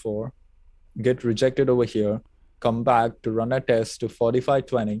 45.84, get rejected over here, come back to run a test to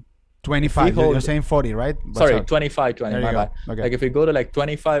 45.20. 25, you're saying 40, right? Sorry, 25.20, my bad. Okay. Like if we go to like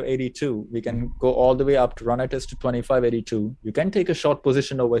 25.82, we can go all the way up to run a test to 25.82. You can take a short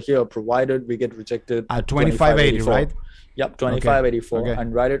position over here, provided we get rejected at 25.80, right? Yep, 25.84,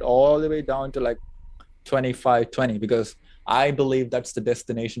 and ride it all the way down to like 25.20, because I believe that's the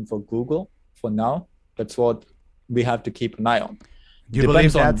destination for Google for now. That's what we have to keep an eye on.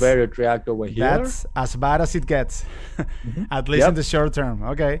 Depends on where it reacts over here. That's as bad as it gets, at least in the short term.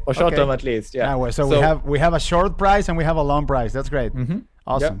 Okay. For short term, at least. Yeah. So we have a short price and we have a long price. That's great.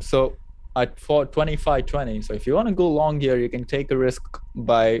 Awesome. Yep. So at 25.20. So if you want to go long here, you can take a risk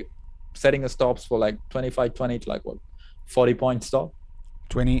by setting a stops for like 25.20 to like what, 40 point stop.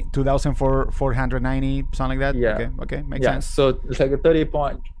 2,490, something like that. Yeah. Okay. Makes sense. So it's like a 30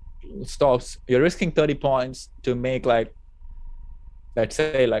 point stops. You're risking 30 points to make like, let's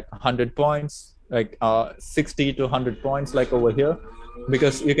say like 100 points, like 60 to 100 points, like over here,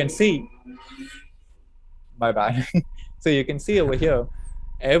 because you can see, my bad. So you can see over here,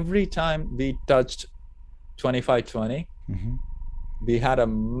 every time we touched 25.20, we had a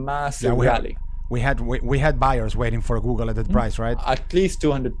massive rally. We had buyers waiting for Google at that price, right? At least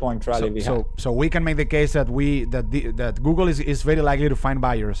 200 point rally So we can make the case that that Google is very likely to find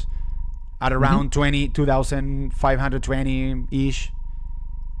buyers at around 2,520 ish.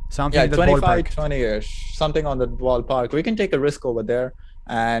 Something 25-20ish, something on the ballpark. We can take a risk over there,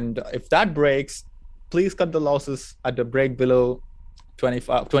 and if that breaks, please cut the losses at the break below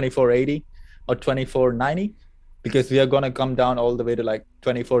 24.80 or 24.90, because we are going to come down all the way to like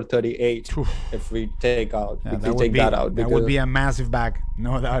 24.38 if we take out. Yeah, that would be a massive bag,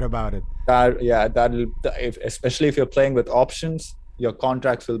 no doubt about it. Especially if you're playing with options, your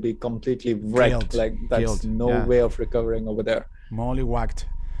contracts will be completely wrecked. That's no way of recovering over there. Molly whacked.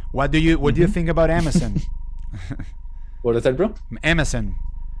 What do you think about Amazon? What is that, bro? Amazon.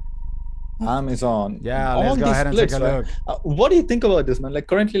 Yeah, let's go ahead and take a look. What do you think about this, man? Like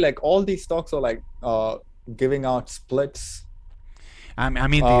currently, like all these stocks are like giving out splits. I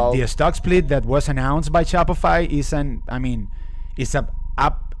mean, the stock split that was announced by Shopify is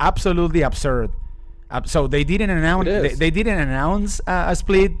absolutely absurd. So they didn't announce they didn't announce a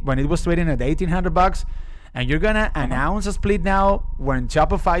split when it was trading at $1,800. And you're gonna announce a split now when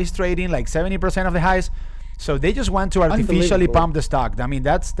Shopify is trading like 70% of the highs. So they just want to artificially pump the stock. I mean,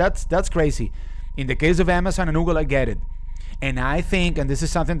 that's crazy. In the case of Amazon and Google, I get it. And I think, and this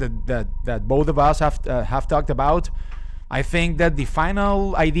is something that both of us have talked about, I think that the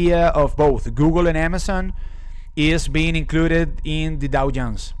final idea of both Google and Amazon is being included in the Dow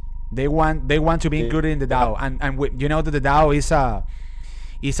Jones. They want to be included in the Dow, and you know that the Dow is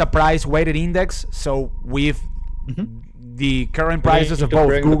a price weighted index. So with the current prices of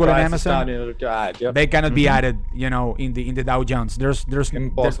both Google and Amazon, they cannot be added, in the Dow Jones. There's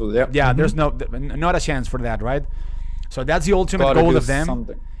impossible. There's not a chance for that, right? So that's the ultimate goal of them.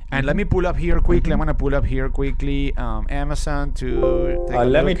 And let me pull up here quickly. I'm gonna pull up here quickly Amazon to take a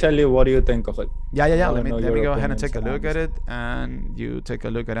look. Let me tell you, what do you think of it? Yeah. Let me go ahead and take a look at it, and you take a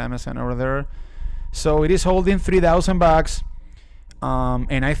look at Amazon over there. So it is holding $3,000.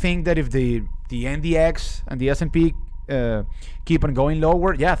 And I think that if the the NDX and the S&P keep on going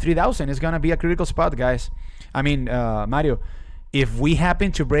lower, yeah, 3,000 is gonna be a critical spot, guys. I mean, Mario, if we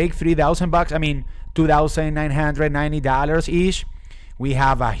happen to break $3,000, I mean, $2,990 ish, we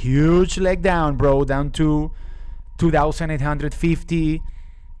have a huge leg down, bro, down to 2,850.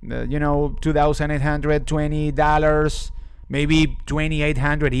 $2,820, maybe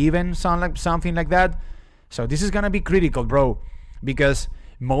 2,800 even, something like that. So this is gonna be critical, bro, because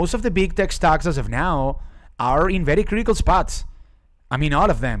most of the big tech stocks as of now are in very critical spots. I mean,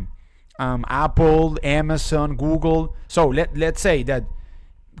 all of them. Apple, Amazon, Google. So let's say that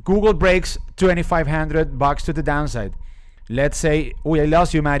Google breaks $2,500 to the downside. Let's say, I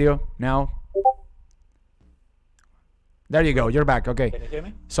lost you, Mario. Now. There you go. You're back. Okay. Can you hear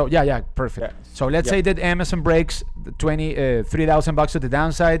me? So yeah, perfect. Yeah. So let's say that Amazon breaks $3,000 to the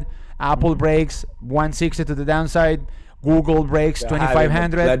downside. Apple breaks 160 to the downside. Google breaks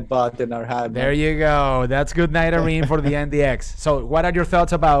 2,500. In our hand. There you go. That's good night, Irene, for the NDX. So what are your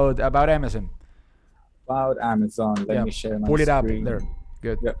thoughts about Amazon? About Amazon, let me share my Pull it up screen. there.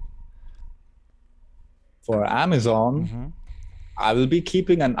 Good. Yep. For Amazon, I will be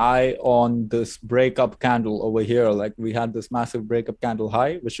keeping an eye on this breakup candle over here. Like we had this massive breakup candle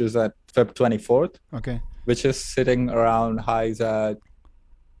high, which is at Feb 24th. Okay. Which is sitting around highs at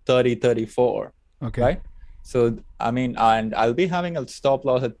 34. Okay. Right. So, I mean, and I'll be having a stop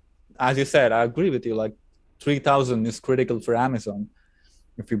loss at, as you said, I agree with you, like 3,000 is critical for Amazon.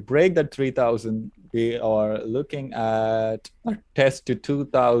 If we break that 3,000, we are looking at a test to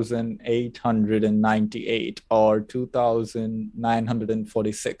 2,898 or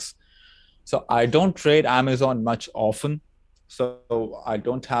 2,946. So I don't trade Amazon much often. So I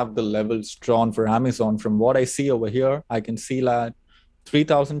don't have the levels drawn for Amazon. From what I see over here, I can see that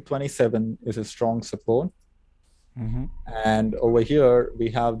 3,027 is a strong support. And over here,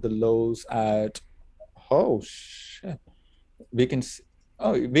 we have the lows at, oh, shit. We can see.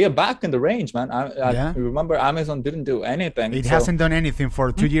 Oh, we are back in the range, man. I remember Amazon didn't do anything. It hasn't done anything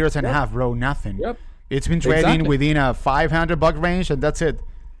for 2 years and a half, bro. Nothing. Yep. It's been trading within a $500 range, and that's it.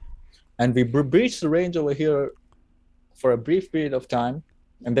 And we breached the range over here for a brief period of time,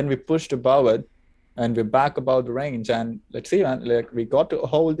 and then we pushed above it, and we're back above the range. And let's see, man, like we got to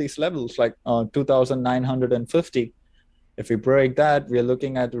hold these levels, like 2,950. If we break that, we're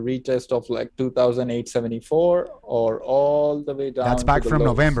looking at a retest of like 2,874 or all the way down. That's back from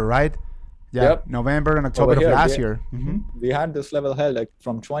November, right? Yeah, yep. November and October of last year. We had this level held like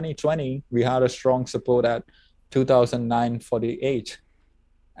from 2020. We had a strong support at 2,948.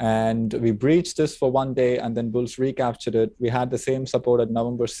 And we breached this for one day and then bulls recaptured it. We had the same support at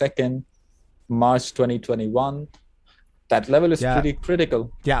November 2nd, March 2021. That level is pretty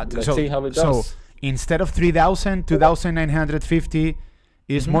critical. Yeah, let's see how it does. So instead of 3,000, 2,950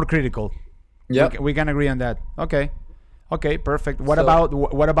 is more critical. Yeah, we can agree on that. Okay, perfect. What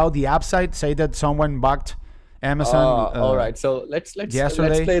about the upside? Say that someone backed Amazon. All right, so let's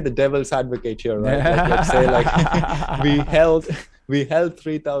play the devil's advocate here, right? Like, let's say like we held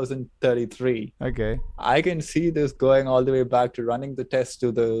 3,033. Okay, I can see this going all the way back to running the test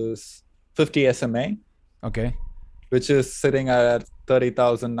to the 50 SMA. Okay, which is sitting at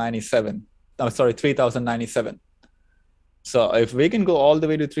 30,097. Oh, sorry, 3,097. So if we can go all the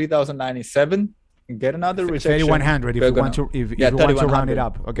way to 3,097, get another rejection. 3,100 if you want to round it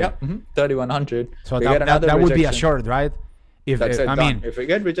up. Okay. Yeah, 3,100. So that would be a short, right? If if we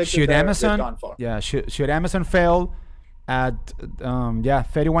get rejected, should Amazon fail at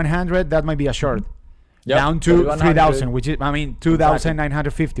 3,100, that might be a short. Down to 3,000, which is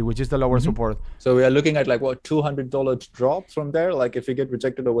 2,950, which is the lower support. So we are looking at like what, $200 drop from there. Like if we get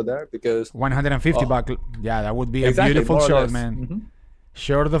rejected over there, because $150. Yeah, that would be a beautiful short, man.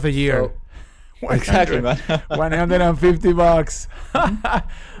 Short of the year. So, exactly, man. $150.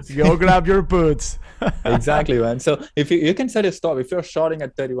 Go grab your puts. Exactly, man. So if you can set a stop, if you're shorting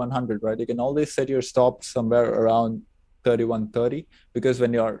at 3,100, right? You can always set your stop somewhere around 3,130, because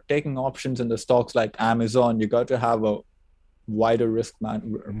when you're taking options in the stocks like Amazon, you got to have a wider risk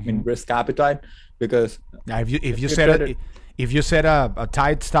risk appetite, because if you set a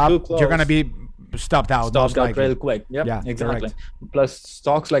tight stop, you're gonna be stopped out real quick. Yeah, exactly. Correct. Plus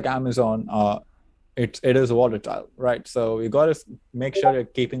stocks like Amazon, it is volatile, right? So you got to make sure you're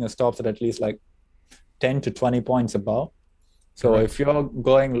keeping the stops at least like 10 to 20 points above. So if you're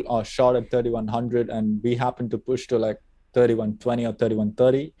going short at 3,100 and we happen to push to like 3,120 or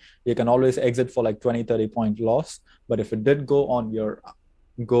 3,130, you can always exit for like 20-30 point loss. But if it did go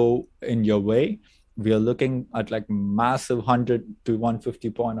in your way, we are looking at like massive 100 to 150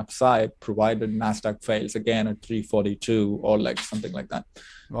 point upside, provided Nasdaq fails again at 342 or like something like that.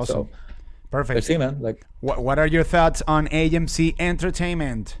 Awesome. Perfect. Let's see, man. Like, what are your thoughts on AMC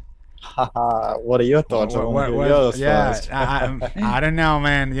Entertainment? what are your thoughts? I want to hear yours first. I don't know,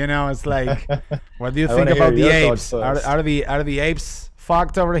 man. You know, it's like, what do you I think wanna hear about the your apes? thoughts first. Are the apes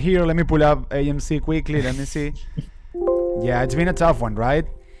fucked over here? Let me pull up AMC quickly. Let me see. Yeah, it's been a tough one, right?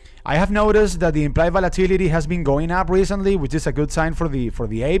 I have noticed that the implied volatility has been going up recently, which is a good sign for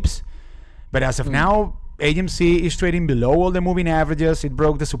the apes. But as of now, AMC is trading below all the moving averages. It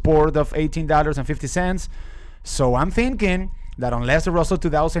broke the support of $18.50. So I'm thinking that unless the Russell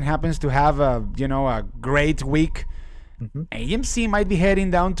 2000 happens to have a great week, AMC might be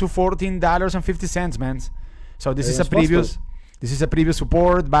heading down to $14.50, man. So this is a previous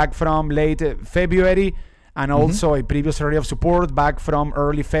support back from late February, and also a previous area of support back from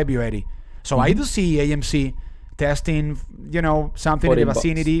early February. So I do see AMC testing, something in the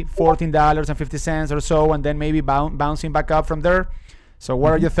vicinity, $14.50 or so, and then maybe bouncing back up from there. So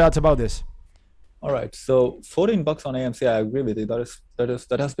what are your thoughts about this? All right, so $14 on AMC, I agree with you.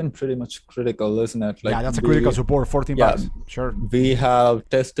 That has been pretty much critical, isn't it? Like, yeah, that's a critical support. $14, sure. We have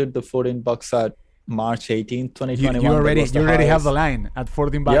tested the $14 at March 18th, 2021. You already have the line at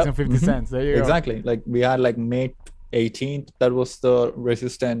 $14.50. There you go. Exactly. Like, we had like May 18th, that was the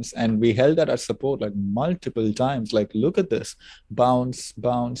resistance, and we held that as support like multiple times. Like, look at this, bounce.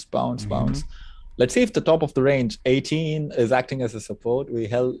 Let's see if the top of the range 18 is acting as a support. We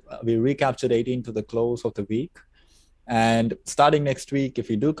recaptured 18 to the close of the week, and starting next week, if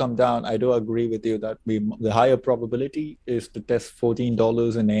we do come down, I do agree with you that the higher probability is to test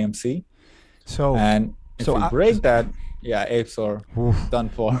 $14 in AMC. So, and if we break that, yeah, apes are done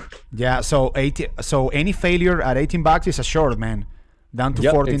for. Yeah, so any failure at $18 is a short, man. Down to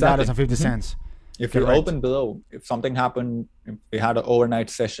 $14.50. If you open below, if something happened, if we had an overnight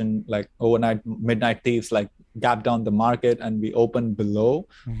session, like overnight midnight thieves, like gap down the market, and we open below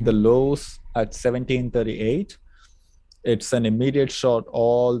the lows at 1738, it's an immediate short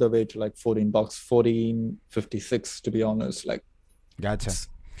all the way to like $14, $14.56 to be honest. Like, gotcha.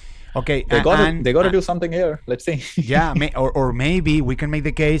 Okay, they got to do something here. Let's see. Yeah, or maybe we can make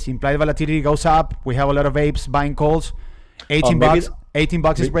the case implied volatility goes up. We have a lot of apes buying calls.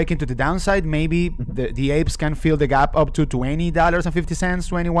 $18 is breaking to the downside. Maybe the apes can fill the gap up to $20.50,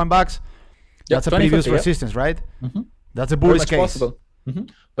 $21. That's a previous resistance, right? That's a bullish case. Possible.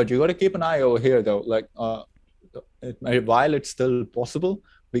 But you got to keep an eye over here, though. Like, while it's still possible,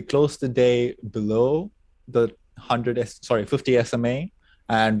 we closed the day below the 50 SMA.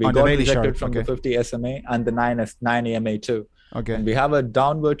 And we got rejected from the 50 SMA and the 9 EMA too. Okay. And we have a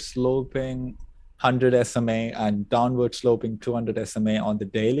downward sloping 100 SMA and downward sloping 200 SMA on the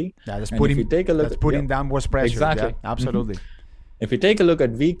daily. Yeah, that's putting downwards pressure. Exactly. Yeah, absolutely. If you take a look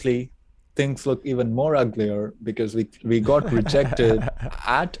at weekly, things look even more uglier because we got rejected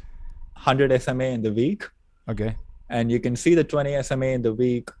at 100 SMA in the week. Okay. And you can see the 20 SMA in the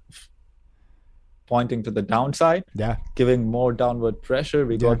week pointing to the downside, giving more downward pressure.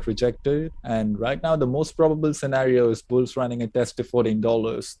 We got rejected, and right now the most probable scenario is bulls running a test to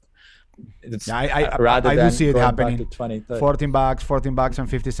 $14. I do see it happening. $14,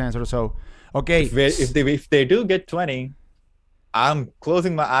 $14.50 or so. Okay, if they do get 20, I'm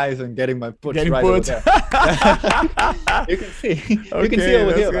closing my eyes and getting my puts over there. You can see. You can see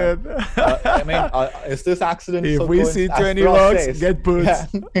over here. I mean, is this accident? If we see 20 bucks, get puts.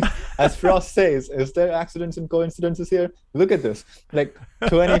 Yeah. As Frost says, is there accidents and coincidences here? Look at this. Like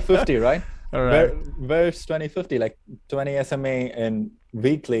 2050, right? All right. Where's 2050? Like 20 SMA in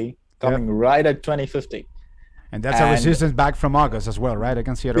weekly coming right at 2050. And that's a resistance back from August as well, right? I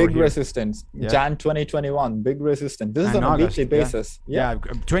can see it over here. Big resistance. Jan 2021, big resistance. This is on a weekly basis. Yeah,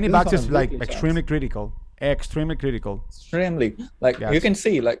 $20 is like extremely critical. Extremely critical. Extremely. Like you can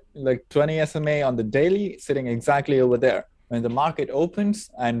see like 20 SMA on the daily sitting exactly over there. When the market opens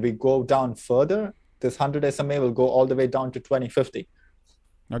and we go down further, this 100 SMA will go all the way down to 2050.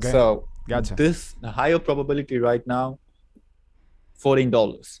 Okay. So gotcha. The higher probability right now,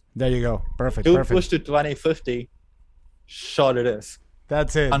 $14. There you go. Perfect. Push to 2050. Short it is.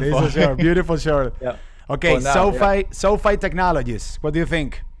 That's it. This is a short. Beautiful short. Yeah. Okay. Sofi Technologies. What do you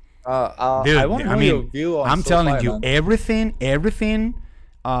think? Dude, I want to know your view on I'm telling you, everything,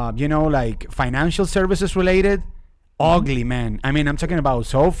 like financial services related, ugly, man. I mean, I'm talking about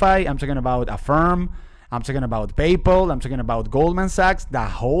Sofi. I'm talking about Affirm. I'm talking about PayPal. I'm talking about Goldman Sachs. The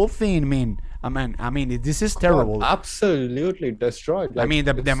whole thing, man. I mean, this is terrible. Absolutely destroyed. Like, I mean,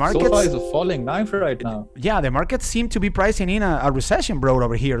 the market is a falling knife right now. Yeah, the market seemed to be pricing in a recession, bro,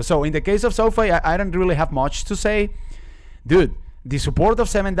 over here. So in the case of Sofi, I don't really have much to say. Dude, the support of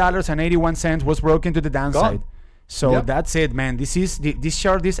 $7.81 was broken to the downside. So that's it, man. This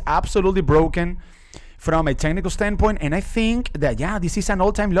chart is absolutely broken from a technical standpoint, and I think that this is an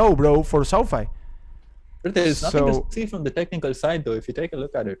all-time low, bro, for SoFi. But there's nothing to see from the technical side, though. If you take a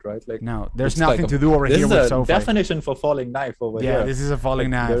look at it, right? Like, no, there's nothing to do over here with SoFi. This is a definition for falling knife over here. Yeah, this is a falling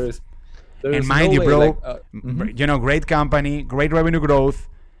knife. And mind you, bro, you know, great company, great revenue growth.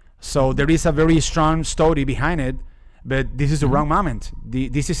 So there is a very strong story behind it, but this is the wrong moment.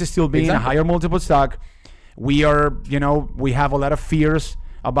 This is still being a higher multiple stock. We are, you know, we have a lot of fears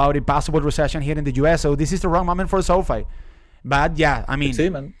about a possible recession here in the US. So this is the wrong moment for SoFi. But yeah, I mean,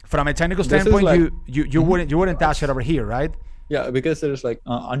 from a technical standpoint, like, you wouldn't touch it over here, right? Yeah, because there's like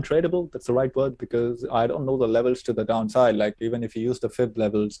untradeable. That's the right word, because I don't know the levels to the downside. Like, even if you use the fib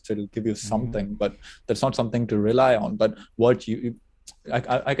levels, it'll give you something, but that's not something to rely on. But what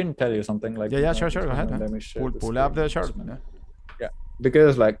I can tell you something like sure, go ahead. Let me pull up the chart. Yeah,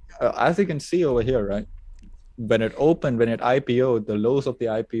 because like as you can see over here, right? When it opened, when it IPO'd, the lows of the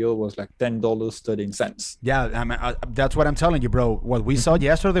IPO was like $10.13. Yeah, I mean, that's what I'm telling you, bro. What we saw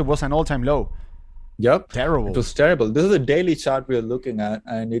yesterday was an all-time low. Yep. Terrible. It was terrible. This is a daily chart we are looking at,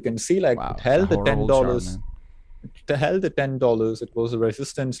 and you can see like it held the $10. It held the $10. It was a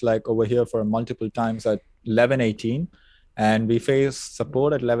resistance like over here for multiple times at 11.18, and we faced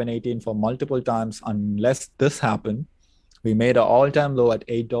support at 11.18 for multiple times. Unless this happened, we made an all-time low at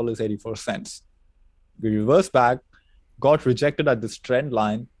 $8.84. We reversed back, got rejected at this trend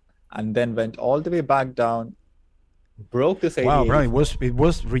line, and then went all the way back down, broke this 88. Wow, bro, it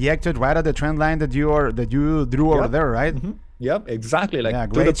was rejected right at the trend line that you drew over there, right? Yep, exactly. Like,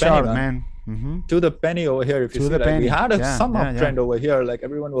 great chart, man. To the penny over here. If you see, like, we had some uptrend over here, like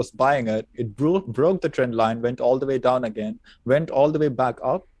everyone was buying it. It broke the trend line, went all the way down again, went all the way back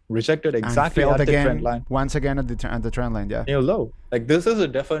up, rejected exactly at the trend line. Once again at the trend line, New low. Like, this is a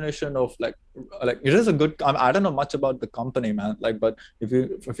definition of like it is a good. I don't know much about the company, man. Like, but if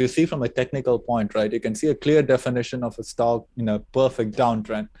you see from a technical point, right, you can see a clear definition of a stock in a perfect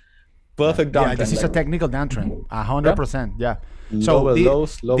downtrend. Perfect downtrend. Yeah, this is a technical downtrend. 100%. Yeah. So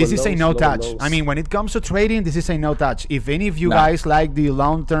this is a no touch. I mean, when it comes to trading, this is a no touch. If any of you guys like the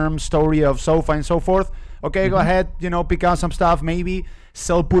long-term story of SoFi and so forth, okay, go ahead, you know, pick out some stuff, maybe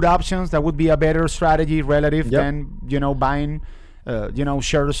sell put options. That would be a better strategy relative than, you know, buying, you know,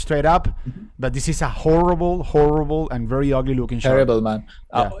 shares straight up. But this is a horrible and very ugly looking chart. Terrible, man.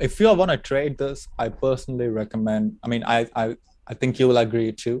 If you want to trade this, I personally recommend, I mean, I think you will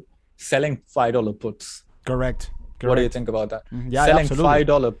agree too, selling $5 puts. Correct. What do you think about that? Yeah, selling absolutely.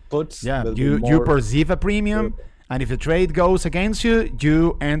 $5 puts. Yeah, you perceive a premium, and if the trade goes against you,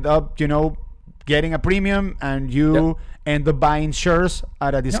 you end up, you know, getting a premium, and you end up buying shares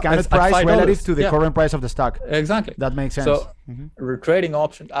at a discounted price relative to the current price of the stock. Exactly. That makes sense. So trading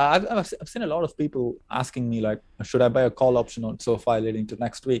options. I've seen a lot of people asking me like, should I buy a call option on SoFi leading to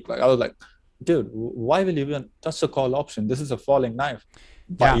next week? Like, I was like, dude, why will you even touch the call option? This is a falling knife.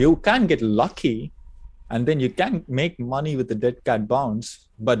 But you can get lucky, and then you can make money with the dead cat bounce.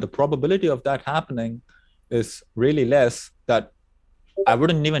 But the probability of that happening is really less, that I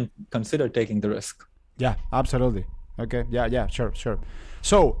wouldn't even consider taking the risk. Yeah, absolutely. Okay. Yeah, sure.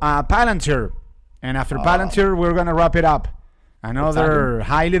 So Pltr, and after Pltr, we're gonna wrap it up. Another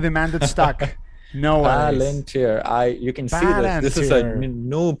highly demanded stock. No worries. Pltr. You can see this. This is a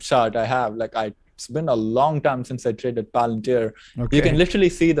noob chart I have. Like, it's been a long time since I traded Pltr. Okay. You can literally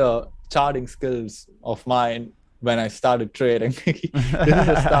see the charting skills of mine when I started trading. This is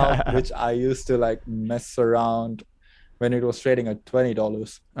a stock which I used to like mess around when it was trading at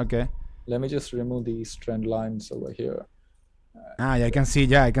 $20. Okay. Let me just remove these trend lines over here. Yeah, I can see.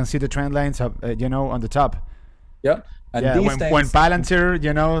 Yeah, I can see the trend lines up, you know, on the top. Yeah. And when Pltr,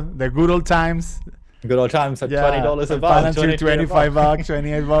 you know, the good old times. Good old times at $20 a buck. Pltr, $25,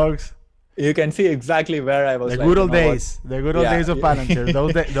 $28. You can see exactly where I was. The good old days. The good old days of Pltr.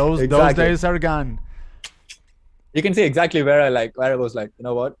 Those days are gone. You can see exactly where I was like, you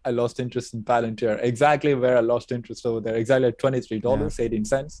know what? I lost interest in Pltr. Exactly where I lost interest over there. Exactly at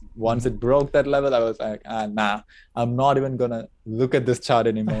 $23.18. Once it broke that level, I was like, nah, I'm not even gonna look at this chart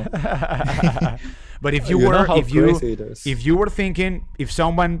anymore. But if you were thinking, if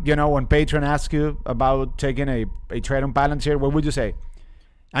someone, you know, on Patreon asks you about taking a trade on Pltr, what would you say?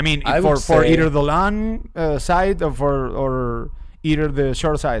 I mean, for either the long side or either the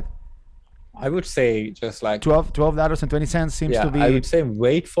short side. I would say just like $12.20 seems to be. I would say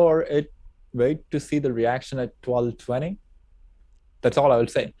wait for it. Wait to see the reaction at $12.20. That's all I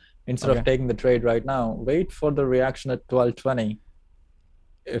would say. Instead of taking the trade right now, wait for the reaction at $12.20.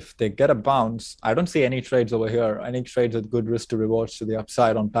 if they get a bounce, I don't see any trades over here, any trades with good risk to rewards to the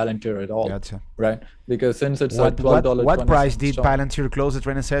upside on Palantir at all. Gotcha. Right? Because since it's what, a $12, what price did Palantir close the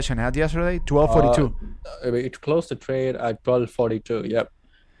trading session at yesterday? 12.42. It closed the trade at 12.42. Yep.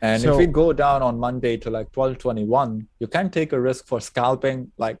 And So- if we go down on Monday to like 12.21, you can take a risk for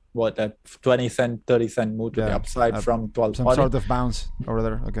scalping, like what, a 20-cent, 30-cent move to the upside from 12.40. Some sort of bounce over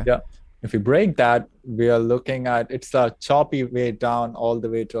there. Okay. Yeah. If we break that, we are looking at, it's a choppy way down all the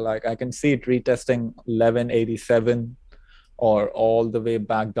way to like, I can see it retesting 11.87 or all the way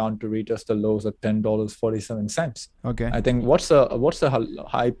back down to retest the lows at $10.47. Okay. I think what's the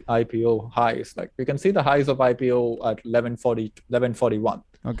high IPO highs? Like we can see the highs of IPO at 11.41.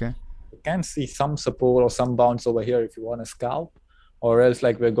 Okay. You can see some support or some bounce over here if you want to scalp, or else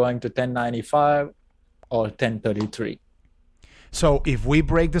like we're going to 10.95 or 10.33. So if we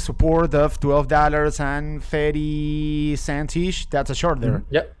break the support of $12.30 ish, that's a short there.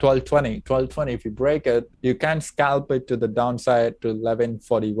 Yeah, 12.20. If you break it, you can scalp it to the downside to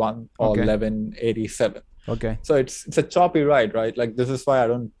 11.41 or 11.87. Okay. So it's a choppy ride, right? Like this is why I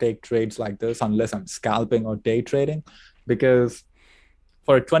don't take trades like this unless I'm scalping or day trading, because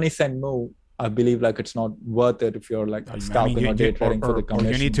for a 20-cent move, I believe like it's not worth it if you're like scalping or day trading for the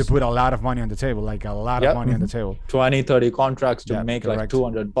commissions. You need to put a lot of money on the table, like a lot of money on the table. 20, 30 contracts to make like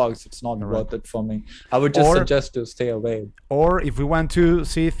 $200. It's not worth it for me. I would just suggest to stay away. Or if we want to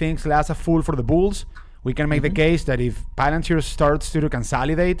see things last a fool for the bulls, we can make the case that if Palantir starts to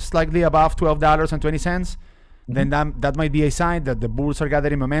consolidate slightly above $12.20, then that might be a sign that the bulls are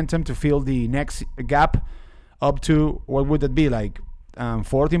gathering momentum to fill the next gap up to, what would that be, like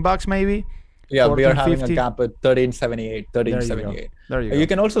 $14 maybe? Yeah, we are having a gap at 13.78, 13.78. There you go. You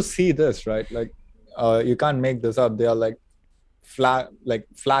can also see this, right? Like, you can't make this up. They are like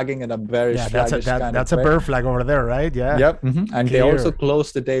flagging in a bearish. Yeah, that's a bear flag over there, right? Yeah. Yep. And they also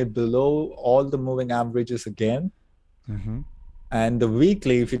closed the day below all the moving averages again. And the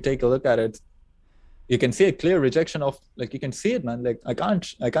weekly, if you take a look at it, you can see a clear rejection of, like, you can see it, man. Like I can't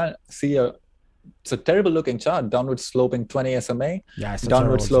see it's a terrible looking chart, downward sloping 20 SMA,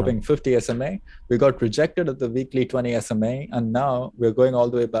 downward sloping 50 SMA. We got rejected at the weekly 20 SMA, and now we're going all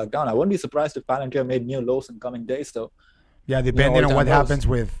the way back down. I wouldn't be surprised if Palantir made new lows in coming days, though. Yeah, depending on what happens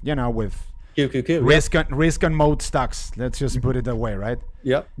with, with QQQ, risk on mode stocks. Let's just put it that way, right?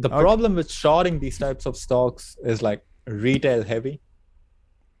 Yeah. The problem with shorting these types of stocks is like retail heavy.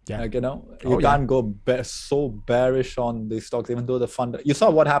 Yeah. Like, you can't go so bearish on these stocks, even though the fund. You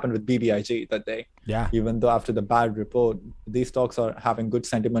saw what happened with BBIG that day. Yeah. Even though after the bad report, these stocks are having good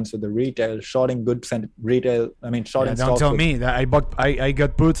sentiments with the retail, shorting good retail. I mean, shorting stocks. Don't tell me that I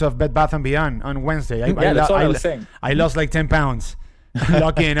got puts of Bed Bath & Beyond on Wednesday. That's what I was saying. I lost like 10 pounds.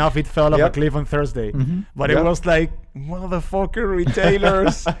 Lucky enough, it fell off a cliff on Thursday. But it was like, motherfucker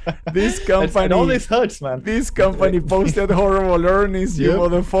retailers. This company. It always hurts, man. This company posted horrible earnings, you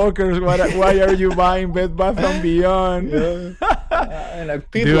motherfuckers. Why are you buying Bed Bath & Beyond? And like,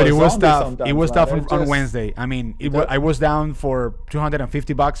 dude, it was tough. It was tough on Wednesday. I mean, I was down for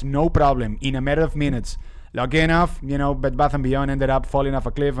 $250, no problem, in a matter of minutes. Lucky enough, Bed Bath & Beyond ended up falling off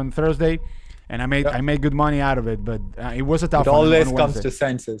a cliff on Thursday. And I made good money out of it, but it was a tough one. It always comes to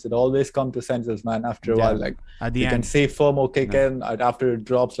senses. It always comes to senses, man. After a while, like you can see FOMO kick in after it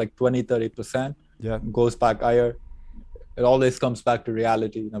drops like 20-30%. Yeah, goes back higher. It always comes back to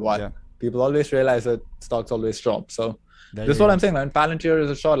reality in a while. Yeah. People always realize that stocks always drop. So this is what I'm saying, man. Palantir is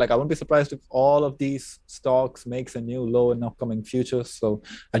a short. Like I wouldn't be surprised if all of these stocks makes a new low in upcoming futures. So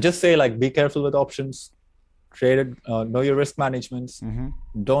I just say like be careful with options. Trade it, know your risk management.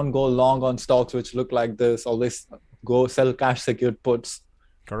 Don't go long on stocks which look like this. Always go sell cash secured puts.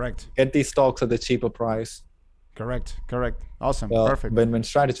 Correct. Get these stocks at the cheaper price. Correct. Awesome. Perfect. Win-win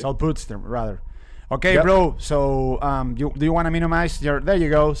strategy. Sell puts rather. Okay, bro. So do you want to minimize your? There you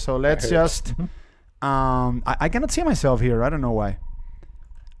go. So let's just. I cannot see myself here. I don't know why.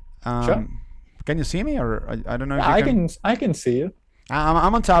 Sure. Can you see me, or I don't know? If I can see you.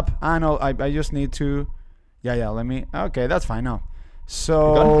 I'm on top. I know. I just need to. Yeah. Let me. Okay, that's fine now.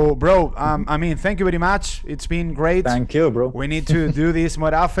 So, bro, I mean, thank you very much. It's been great. Thank you, bro. We need to do this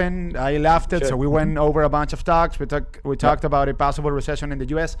more often. I loved it. So we went over a bunch of talks. We talked about a possible recession in the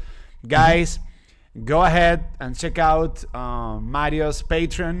U.S. Guys, go ahead and check out Mario's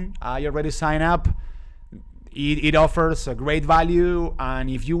Patreon. I already signed up. It offers a great value. And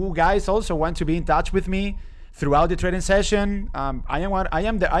if you guys also want to be in touch with me throughout the trading session, I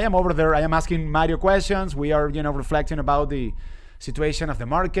am over there. I am asking Mario questions. We are, reflecting about the situation of the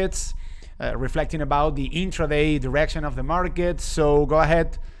markets, reflecting about the intraday direction of the market. So go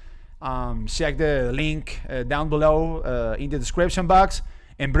ahead, check the link down below in the description box.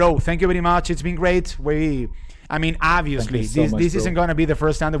 And bro, thank you very much. It's been great. I mean, obviously, this isn't going to be the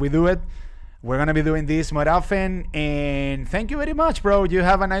first time that we do it. We're going to be doing this more often. And thank you very much, bro. You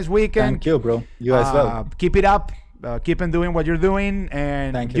have a nice weekend. Thank you, bro. You as well. Keep it up. Keep on doing what you're doing.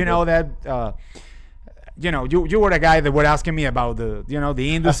 And thank you, know that, you were the guy that were asking me about the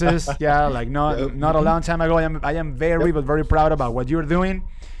indices. Yeah, like not a long time ago. I am very, but very proud about what you're doing.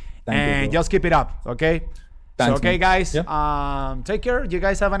 Thank you, just keep it up, okay? Thanks, so, okay, guys, take care. You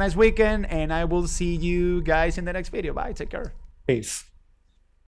guys have a nice weekend, and I will see you guys in the next video. Bye. Take care. Peace.